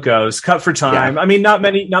 so it goes. Cut for time. Yeah. I mean, not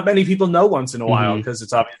many people know Once in a While because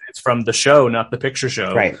it's obvious it's from the show, not the picture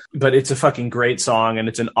show. Right. But it's a fucking great song, and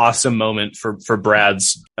it's an awesome moment for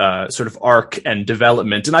Brad's sort of arc and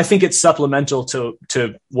development. And I think it's supplemental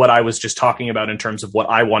to what I was just talking about in terms of what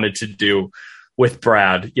I wanted to do with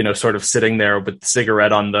Brad, you know, sort of sitting there with the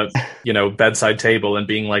cigarette on the, you know, bedside table and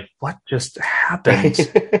being like, what just happened?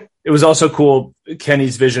 It was also cool,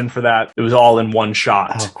 Kenny's vision for that. It was all in one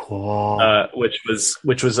shot. Oh, cool.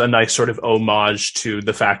 Which was a nice sort of homage to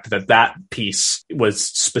the fact that piece was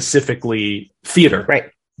specifically theater. Right.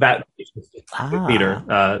 That piece was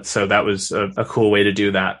theater. So that was a cool way to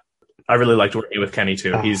do that. I really liked working with Kenny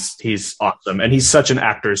too. He's awesome. And he's such an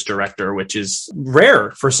actor's director, which is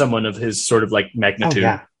rare for someone of his sort of like magnitude. Oh,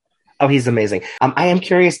 yeah. Oh, he's amazing. I am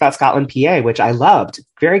curious about Scotland, PA, which I loved.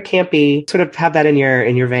 Very campy. Sort of have that in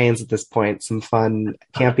your veins at this point. Some fun,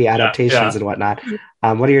 campy adaptations and whatnot.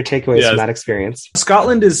 What are your takeaways from that experience?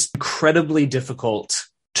 Scotland is incredibly difficult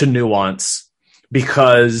to nuance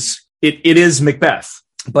because it is Macbeth,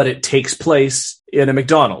 but it takes place in a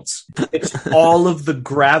McDonald's. It's all of the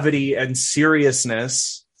gravity and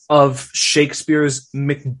seriousness of Shakespeare's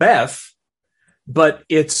Macbeth, but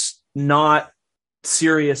it's not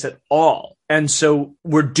serious at all. And so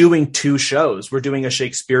we're doing two shows. We're doing a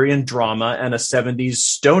Shakespearean drama and a 70s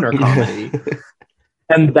stoner comedy.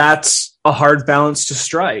 And that's a hard balance to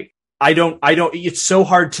strike. It's so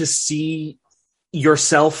hard to see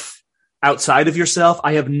yourself outside of yourself.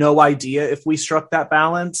 I have no idea if we struck that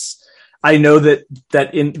balance. I know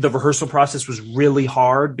that in the rehearsal process was really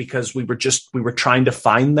hard because we were trying to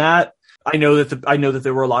find that. I know that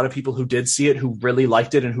there were a lot of people who did see it, who really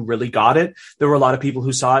liked it and who really got it. There were a lot of people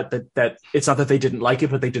who saw it that it's not that they didn't like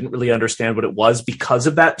it, but they didn't really understand what it was because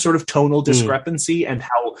of that sort of tonal discrepancy and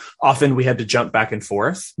how often we had to jump back and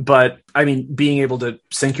forth. But I mean, being able to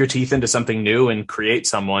sink your teeth into something new and create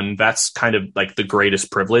someone, that's kind of like the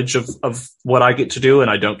greatest privilege of what I get to do.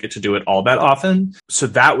 And I don't get to do it all that often. So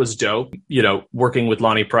that was dope. You know, working with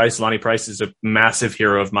Lonnie Price. Lonnie Price is a massive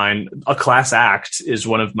hero of mine. A Class Act is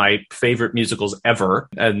one of my favorite musicals ever,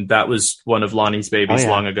 and that was one of Lonnie's babies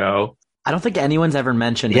long ago. I don't think anyone's ever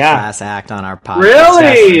mentioned a Class Act on our podcast.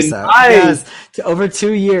 Really? So, nice. Over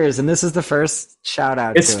 2 years, and this is the first shout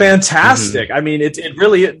out. It's fantastic. I mean, it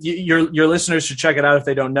really, your listeners should check it out if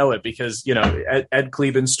they don't know it, because, you know, Ed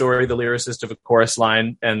Kleban's story, the lyricist of A Chorus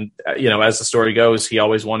Line, and, you know, as the story goes, he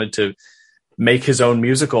always wanted to make his own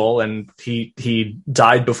musical, and he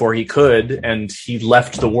died before he could, and he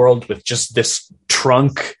left the world with just this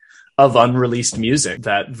trunk of unreleased music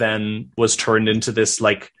that then was turned into this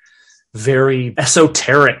like very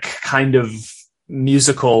esoteric kind of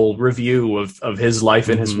musical review of his life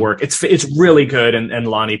and his work. It's really good. And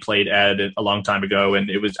Lonnie played Ed a long time ago. And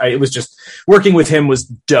it was just working with him was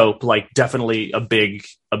dope. Like definitely a big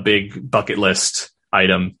bucket list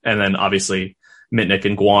item. And then obviously Mitnick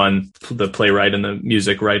and Guan, the playwright and the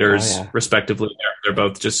music writers, respectively. They're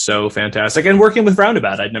both just so fantastic. And working with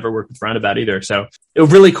Roundabout, I'd never worked with Roundabout either. So a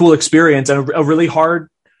really cool experience and a really hard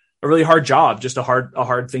job, just a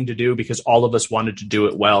hard thing to do, because all of us wanted to do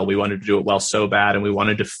it well. We wanted to do it well so bad, and we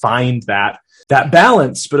wanted to find that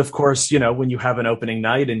balance. But of course, when you have an opening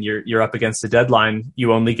night and you're up against a deadline,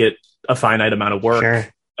 you only get a finite amount of work. Sure.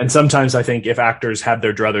 And sometimes I think if actors had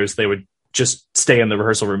their druthers, they would just stay in the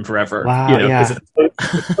rehearsal room forever. Wow, because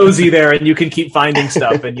it's cozy there and you can keep finding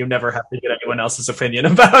stuff and you never have to get anyone else's opinion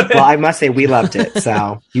about it. Well, I must say we loved it.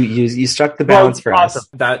 So you struck the balance for awesome. us.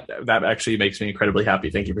 That actually makes me incredibly happy.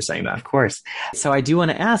 Thank you for saying that. Of course. So I do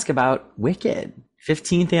want to ask about Wicked.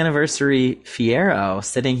 15th anniversary Fiyero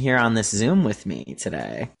sitting here on this Zoom with me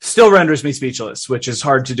today. Still renders me speechless, which is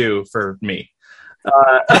hard to do for me.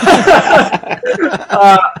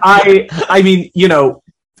 I mean,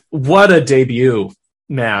 what a debut,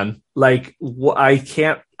 man. Like, I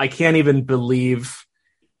can't even believe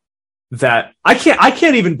that I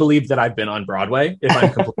can't even believe that I've been on Broadway, if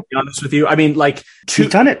I'm completely honest with you. I mean, like,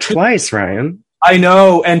 you've done it twice, Ryan. I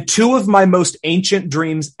know. And two of my most ancient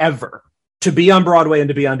dreams ever, to be on Broadway and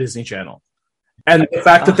to be on Disney Channel. And the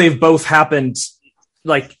fact that they've both happened,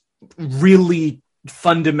 like, really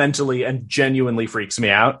fundamentally and genuinely freaks me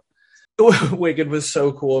out. Wicked was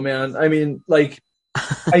so cool, man. I mean, like,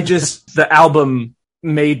 the album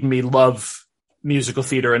made me love musical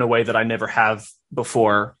theater in a way that I never have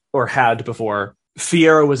before or had before.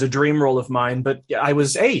 Fiyero was a dream role of mine, but I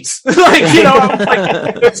was 8. I was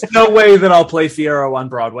like, there's no way that I'll play Fiyero on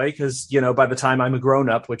Broadway, because, by the time I'm a grown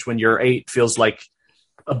up, which when you're 8 feels like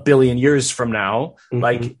a billion years from now,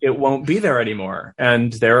 like, it won't be there anymore.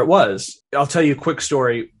 And there it was. I'll tell you a quick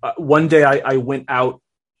story. One day I went out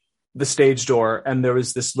the stage door and there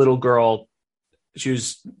was this little girl. She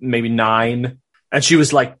was maybe 9 and she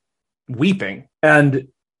was like weeping, and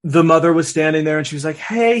the mother was standing there and she was like,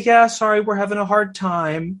 "Hey, yeah, sorry, we're having a hard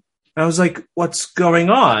time." And I was like, "What's going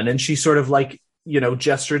on?" And she sort of like,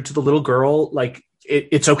 gestured to the little girl, like,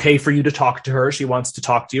 it's okay for you to talk to her. She wants to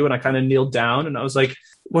talk to you. And I kind of kneeled down and I was like,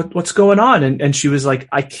 what's going on? And she was like,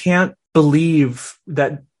 "I can't believe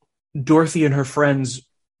that Dorothy and her friends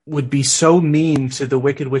would be so mean to the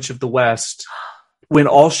Wicked Witch of the West when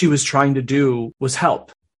all she was trying to do was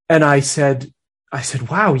help." And I said,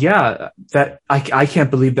 "Wow, yeah, that I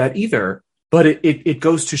can't believe that either." But it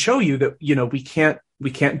goes to show you that, we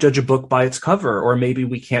can't judge a book by its cover, or maybe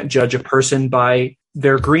we can't judge a person by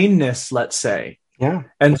their greenness, let's say. Yeah.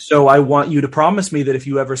 And so I want you to promise me that if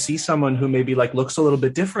you ever see someone who maybe like looks a little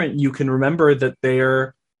bit different, you can remember that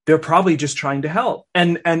they're probably just trying to help.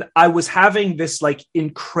 And I was having this like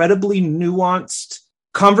incredibly nuanced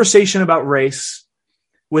conversation about race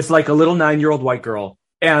with like a little 9-year-old white girl.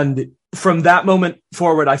 And from that moment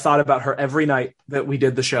forward, I thought about her every night that we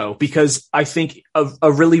did the show, because I think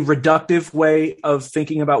a really reductive way of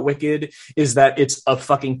thinking about Wicked is that it's a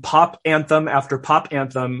fucking pop anthem after pop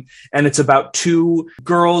anthem. And it's about 2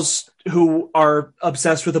 girls who are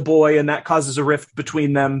obsessed with a boy, and that causes a rift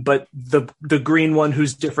between them. But the green one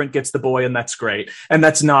who's different gets the boy, and that's great. And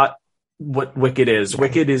that's not what Wicked is.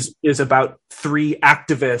 Wicked is about 3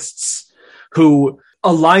 activists who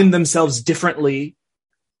align themselves differently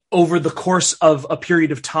over the course of a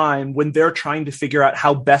period of time when they're trying to figure out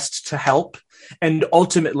how best to help. And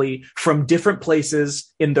ultimately, from different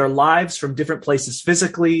places in their lives, from different places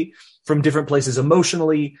physically, from different places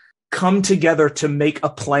emotionally, come together to make a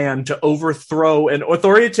plan to overthrow an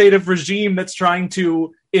authoritative regime that's trying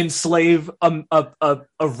to enslave a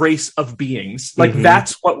race of beings. Like,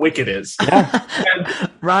 that's what Wicked is. Yeah.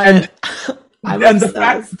 Ryan, and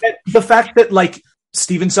the fact that like,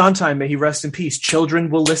 Stephen Sondheim, may he rest in peace, children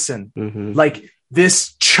will listen. Like,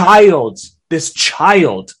 this child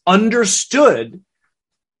understood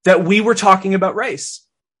that we were talking about race.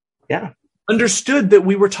 Yeah. Understood that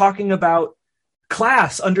we were talking about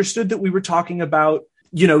class, understood that we were talking about,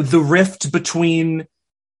 the rift between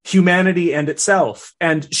humanity and itself.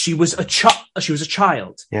 And she was a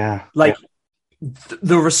child. Yeah. Like,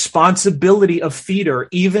 the responsibility of theater,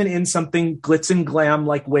 even in something glitz and glam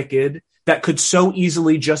like Wicked, that could so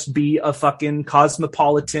easily just be a fucking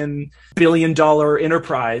cosmopolitan billion-dollar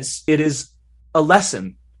enterprise. It is a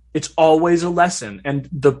lesson. It's always a lesson. And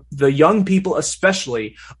the young people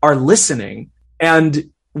especially are listening.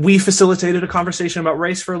 And we facilitated a conversation about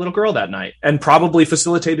race for a little girl that night, and probably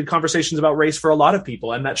facilitated conversations about race for a lot of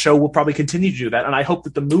people. And that show will probably continue to do that. And I hope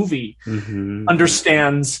that the movie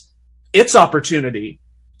understands its opportunity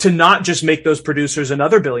to not just make those producers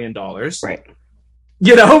another $1 billion. Right.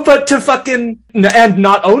 But to fucking, and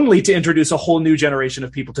not only to introduce a whole new generation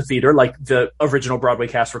of people to theater like the original Broadway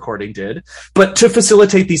cast recording did, but to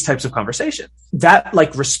facilitate these types of conversations. That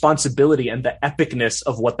like responsibility and the epicness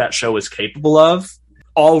of what that show is capable of,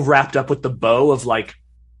 all wrapped up with the bow of like,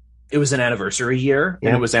 it was an anniversary year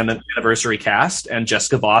and it was an anniversary cast and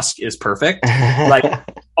Jessica Vosk is perfect. Like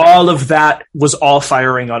all of that was all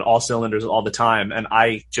firing on all cylinders all the time. And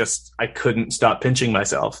I couldn't stop pinching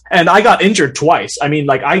myself. And I got injured twice. I mean,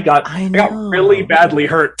 like I got really badly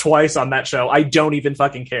hurt twice on that show. I don't even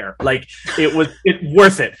fucking care. Like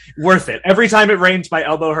worth it. Every time it rains, my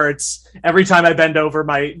elbow hurts. Every time I bend over,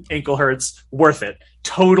 my ankle hurts. Worth it.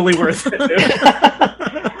 Totally worth it, dude.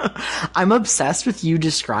 I'm obsessed with you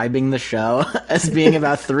describing the show as being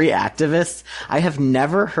about three activists. I have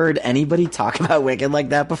never heard anybody talk about Wicked like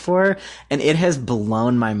that before, and it has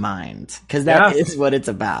blown my mind because that is what it's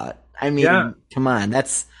about. I mean, come on,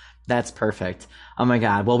 that's perfect. Oh my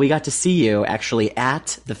God. Well, we got to see you actually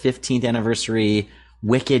at the 15th anniversary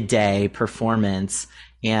Wicked Day performance,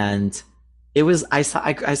 and it was, I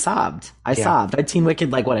sobbed. I sobbed. I'd seen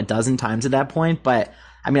Wicked like, a dozen times at that point, but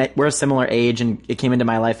I mean, we're a similar age and it came into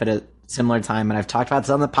my life at a similar time. And I've talked about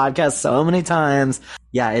this on the podcast so many times.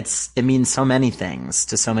 Yeah, it means so many things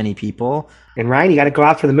to so many people. And Ryan, you got to go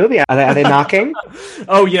out for the movie. Are they knocking?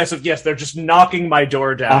 Oh, yes. They're just knocking my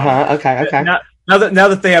door down. Okay. Now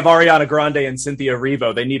that they have Ariana Grande and Cynthia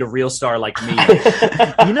Erivo, they need a real star like me.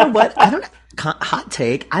 You know what? Hot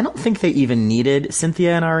take. I don't think they even needed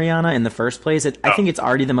Cynthia and Ariana in the first place. I think it's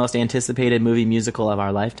already the most anticipated movie musical of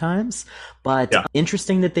our lifetimes. But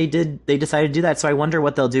interesting that they decided to do that. So I wonder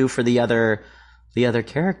what they'll do for the other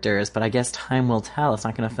characters. But I guess time will tell. It's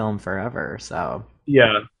not going to film forever. So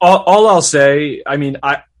yeah. All I'll say. I mean,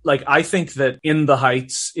 I think that In the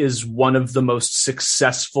Heights is one of the most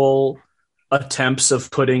successful attempts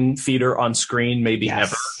of putting theater on screen maybe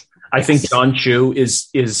ever. I think John Chu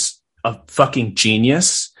is a fucking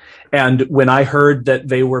genius. And when I heard that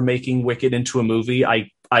they were making Wicked into a movie, I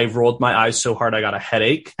rolled my eyes so hard I got a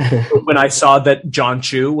headache. When I saw that John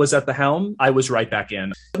Chu was at the helm, I was right back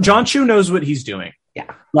in. John Chu knows what he's doing.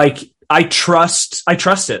 Yeah. Like I trust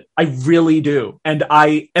it. I really do. And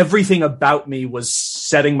everything about me was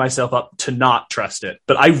setting myself up to not trust it.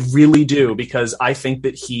 But I really do, because I think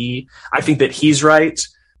that he's right.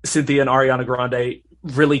 Cynthia and Ariana Grande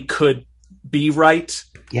really could be right.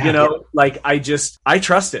 Yeah. I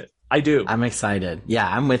trust it. I do. I'm excited. Yeah,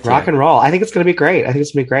 I'm with you. Rock and roll. I think it's going to be great.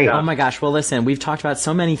 Oh my gosh. Well, listen, we've talked about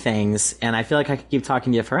so many things, and I feel like I could keep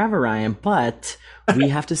talking to you forever, Ryan, but we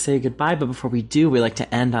have to say goodbye. But before we do, we like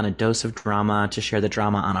to end on a dose of drama to share the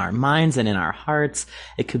drama on our minds and in our hearts.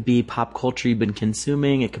 It could be pop culture you've been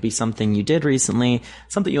consuming. It could be something you did recently,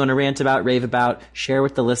 something you want to rant about, rave about, share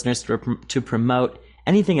with the listeners to promote,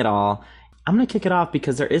 anything at all. I'm going to kick it off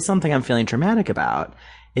because there is something I'm feeling dramatic about.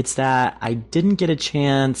 It's that I didn't get a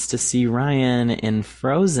chance to see Ryan in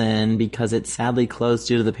Frozen because it sadly closed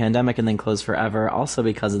due to the pandemic and then closed forever also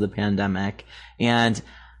because of the pandemic. And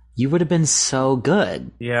you would have been so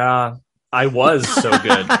good. Yeah, I was so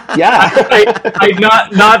good. Yeah. I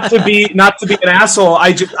not to be an asshole.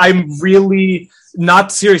 I'm really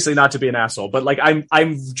not to be an asshole, but like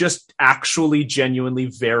I'm just actually genuinely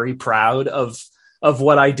very proud of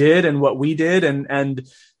what I did and what we did. And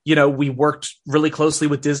we worked really closely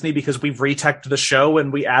with Disney because we reteched the show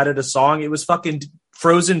and we added a song. It was fucking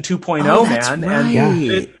Frozen 2.0, man. Right.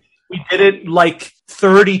 And we did it like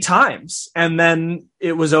 30 times and then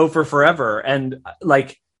it was over forever. And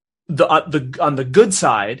like on the good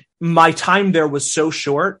side, my time there was so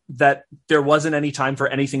short that there wasn't any time for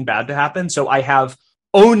anything bad to happen. So I have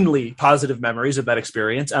only positive memories of that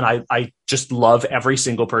experience. And I just love every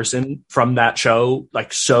single person from that show,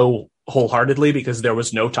 like so wholeheartedly, because there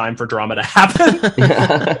was no time for drama to happen.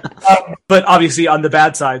 But obviously on the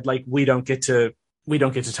bad side, like we don't get to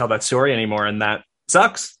tell that story anymore. And that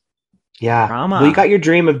sucks. Yeah. Drama. Well, you got your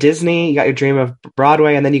dream of Disney, you got your dream of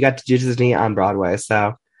Broadway, and then you got to do Disney on Broadway.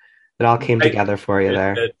 So it all came together for you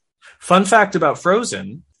there. Fun fact about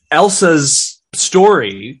Frozen, Elsa's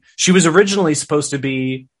story, she was originally supposed to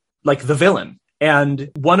be like the villain.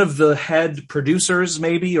 And one of the head producers,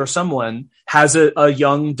 maybe, or someone, has a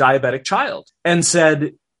young diabetic child and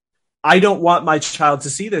said, I don't want my child to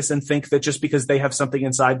see this and think that just because they have something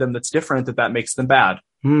inside them that's different, that makes them bad.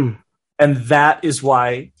 And that is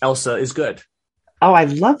why Elsa is good. Oh, I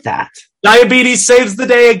love that. Diabetes saves the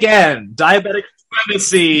day again. Diabetic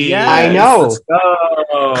supremacy. Yes. I know. Let's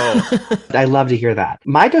go. I love to hear that.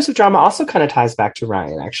 My dose of drama also kind of ties back to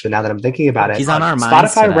Ryan, actually, now that I'm thinking about it. He's on our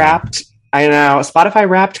minds Spotify today. Wrapped. I know. Spotify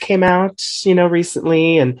Wrapped came out,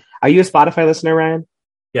 recently. And are you a Spotify listener, Ryan?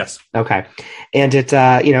 Yes. Okay. And it,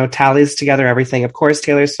 tallies together everything. Of course,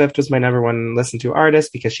 Taylor Swift was my number one listened to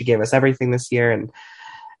artist because she gave us everything this year. And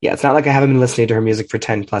yeah, it's not like I haven't been listening to her music for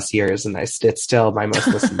 10 plus years and it's still my most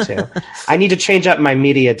listened to. I need to change up my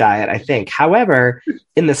media diet, I think. However,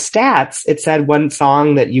 in the stats, it said one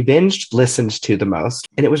song that you binged listened to the most.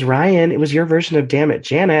 And it was Ryan. It was your version of Damn It,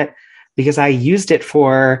 Janet, because I used it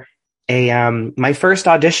for my first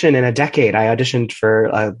audition in a decade. I auditioned for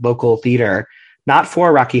a local theater, not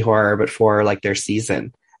for Rocky Horror, but for like their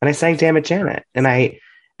season. And I sang Damn It, Janet. And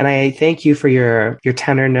I thank you for your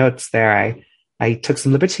tenor notes there. I took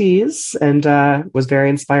some liberties and was very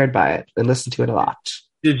inspired by it and listened to it a lot.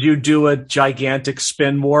 Did you do a gigantic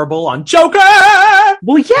spin warble on Joker?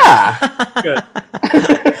 Well, yeah. Good.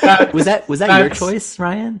 Was that your choice,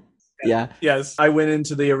 Ryan? Yeah. Yes. I went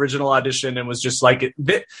into the original audition and was just like,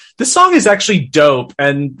 this song is actually dope.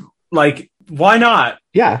 And like, why not?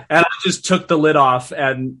 Yeah. And I just took the lid off,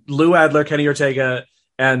 and Lou Adler, Kenny Ortega,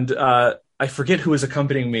 and I forget who was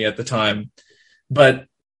accompanying me at the time, but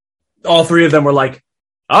all three of them were like,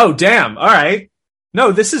 oh, damn. All right.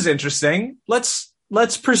 No, this is interesting. Let's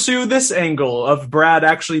pursue this angle of Brad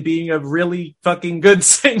actually being a really fucking good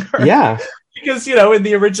singer. Yeah. Because, in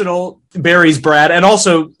the original, Barry's Brad and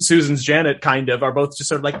also Susan's Janet kind of are both just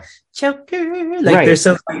sort of like Joker. Like right.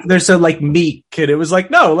 They're so like meek. And it was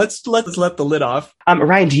like, no, let's let the lid off.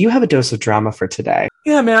 Ryan, do you have a dose of drama for today?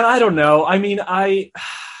 Yeah, man. I don't know. I mean, I'll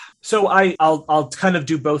kind of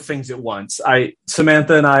do both things at once. My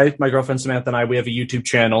girlfriend Samantha and I, we have a YouTube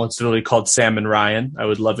channel. It's literally called Sam and Ryan. I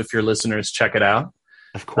would love if your listeners check it out.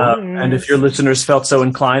 Of course. And if your listeners felt so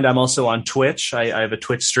inclined, I'm also on Twitch. I have a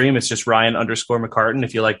Twitch stream. It's just Ryan_McCartan.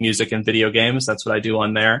 If you like music and video games, that's what I do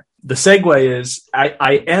on there. The segue is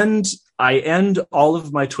I end all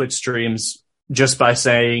of my Twitch streams just by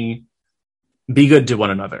saying, be good to one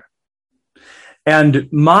another. And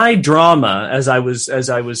my drama, as I was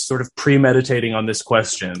sort of premeditating on this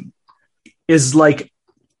question, is like,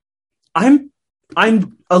 I'm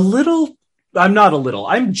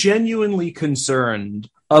genuinely concerned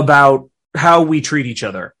about how we treat each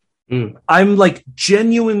other. I'm like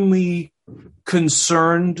genuinely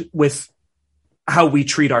concerned with how we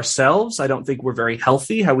treat ourselves. I don't think we're very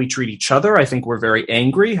healthy. How we treat each other. I think we're very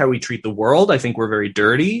angry. How we treat the world. I think we're very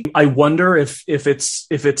dirty. I wonder if it's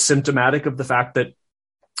symptomatic of the fact that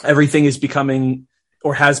everything is becoming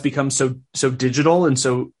or has become so digital and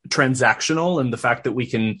so transactional, and the fact that we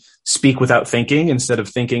can speak without thinking instead of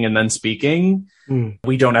thinking and then speaking.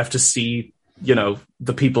 We don't have to see,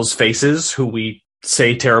 the people's faces who we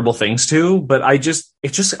say terrible things to, but I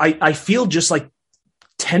feel just like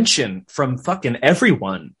tension from fucking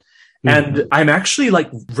everyone. And I'm actually like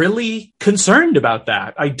really concerned about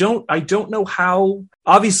that. I don't know how.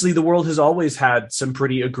 Obviously the world has always had some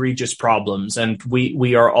pretty egregious problems, and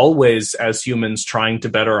we are always as humans trying to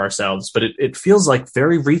better ourselves. But it feels like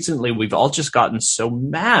very recently we've all just gotten so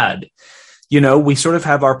mad. We sort of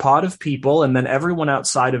have our pod of people, and then everyone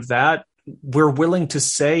outside of that, we're willing to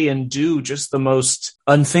say and do just the most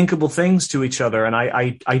unthinkable things to each other. And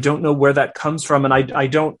I don't know where that comes from. And I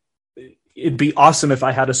don't, it'd be awesome if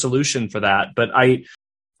I had a solution for that. But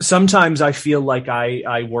sometimes I feel like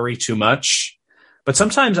I worry too much, but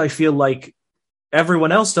sometimes I feel like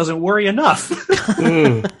everyone else doesn't worry enough.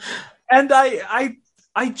 And I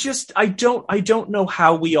don't know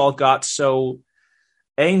how we all got so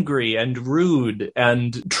angry and rude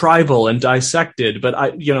and tribal and dissected.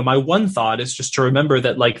 But my one thought is just to remember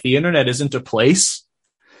that like the internet isn't a place.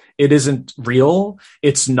 It isn't real.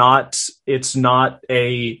 It's not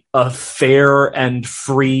a fair and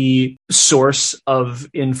free source of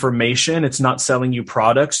information. It's not selling you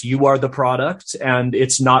products. You are the product, and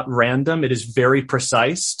it's not random. It is very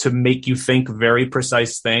precise to make you think very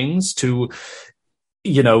precise things, to,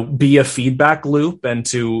 be a feedback loop and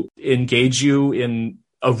to engage you in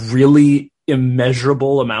a really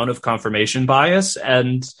immeasurable amount of confirmation bias.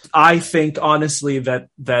 And I think honestly that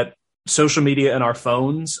social media and our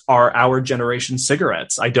phones are our generation's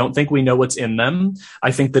cigarettes. I don't think we know what's in them. I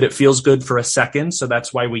think that it feels good for a second, so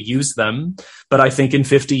that's why we use them. But I think in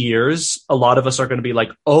 50 years, a lot of us are going to be like,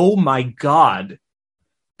 oh my God.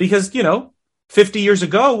 Because, 50 years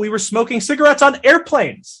ago, we were smoking cigarettes on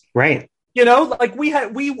airplanes. Right. Like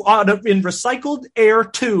in recycled air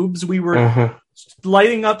tubes, we were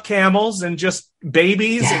lighting up camels and just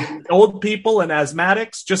babies and old people and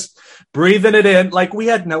asthmatics, just breathing it in. Like we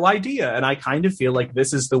had no idea. And I kind of feel like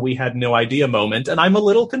this is the we had no idea moment. And I'm a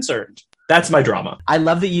little concerned. That's my drama. I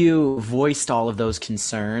love that you voiced all of those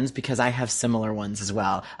concerns because I have similar ones as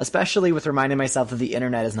well, especially with reminding myself that the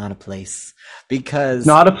internet is not a place. Because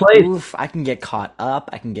Not a place. oof, I can get caught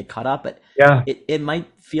up, but Yeah. it might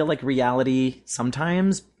feel like reality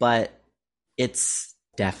sometimes, but it's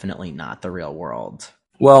definitely not the real world.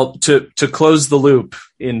 Well, to close the loop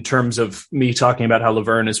in terms of me talking about how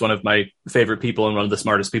Laverne is one of my favorite people and one of the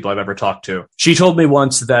smartest people I've ever talked to. She told me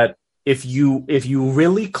once that if you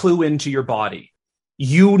really clue into your body,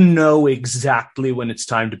 you know exactly when it's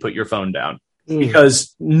time to put your phone down.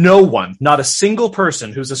 Because no one, not a single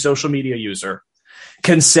person who's a social media user,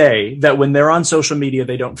 can say that when they're on social media,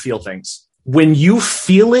 they don't feel things. When you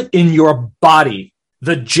feel it in your body,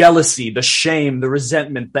 the jealousy, the shame, the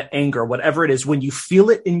resentment, the anger, whatever it is, when you feel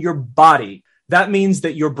it in your body, that means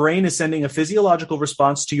that your brain is sending a physiological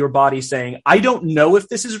response to your body saying, I don't know if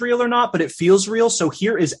this is real or not, but it feels real. So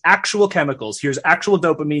here is actual chemicals. Here's actual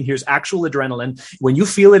dopamine. Here's actual adrenaline. When you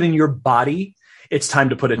feel it in your body, it's time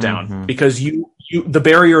to put it down because the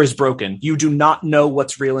barrier is broken. You do not know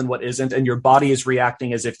what's real and what isn't, and your body is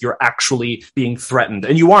reacting as if you're actually being threatened.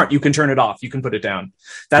 And you aren't. You can turn it off. You can put it down.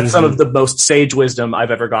 That's some of the most sage wisdom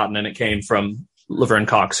I've ever gotten, and it came from Laverne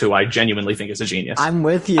Cox, who I genuinely think is a genius. I'm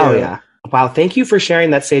with you. Oh, yeah. Wow. Thank you for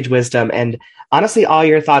sharing that sage wisdom. And honestly, all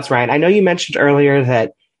your thoughts, Ryan. I know you mentioned earlier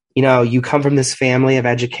that, you know, you come from this family of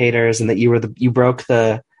educators and that you broke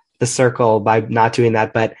the circle by not doing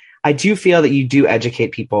that. But I do feel that you do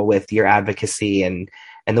educate people with your advocacy and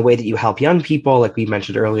the way that you help young people, like we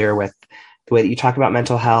mentioned earlier, with the way that you talk about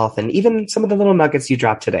mental health and even some of the little nuggets you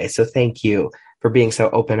dropped today. So thank you for being so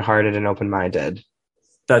open-hearted and open-minded.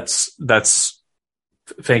 That's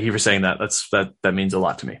thank you for saying that. That means a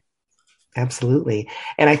lot to me. Absolutely.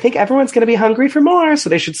 And I think everyone's going to be hungry for more. So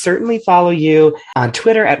they should certainly follow you on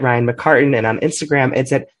Twitter at Ryan McCartan and on Instagram,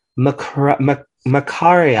 it's at Macaria.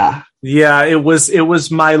 Yeah, it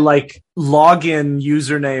was my like login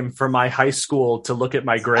username for my high school to look at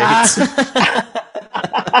my grades.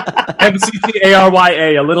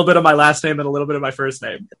 MCCARYA, a little bit of my last name and a little bit of my first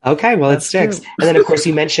name. Okay, well, it sticks. True. And then, of course,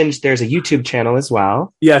 you mentioned there's a YouTube channel as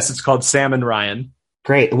well. Yes, it's called Sam and Ryan.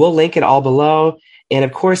 Great. We'll link it all below. And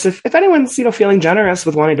of course, if anyone's feeling generous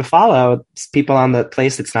with wanting to follow people on the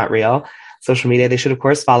place that's not real, social media, they should of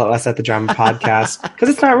course follow us at the Drama Podcast because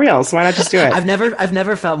it's not real. So why not just do it? I've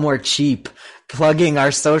never felt more cheap plugging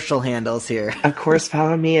our social handles here. Of course,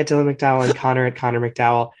 follow me at Dylan McDowell and Connor at Connor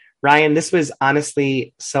McDowell. Ryan, this was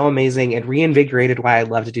honestly so amazing and reinvigorated why I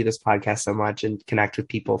love to do this podcast so much and connect with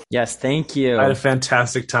people. Yes, thank you. I had a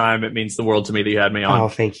fantastic time. It means the world to me that you had me on. Oh,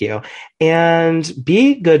 thank you. And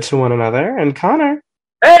be good to one another. And Connor.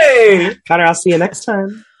 Hey! Connor, I'll see you next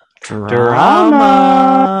time. Drama.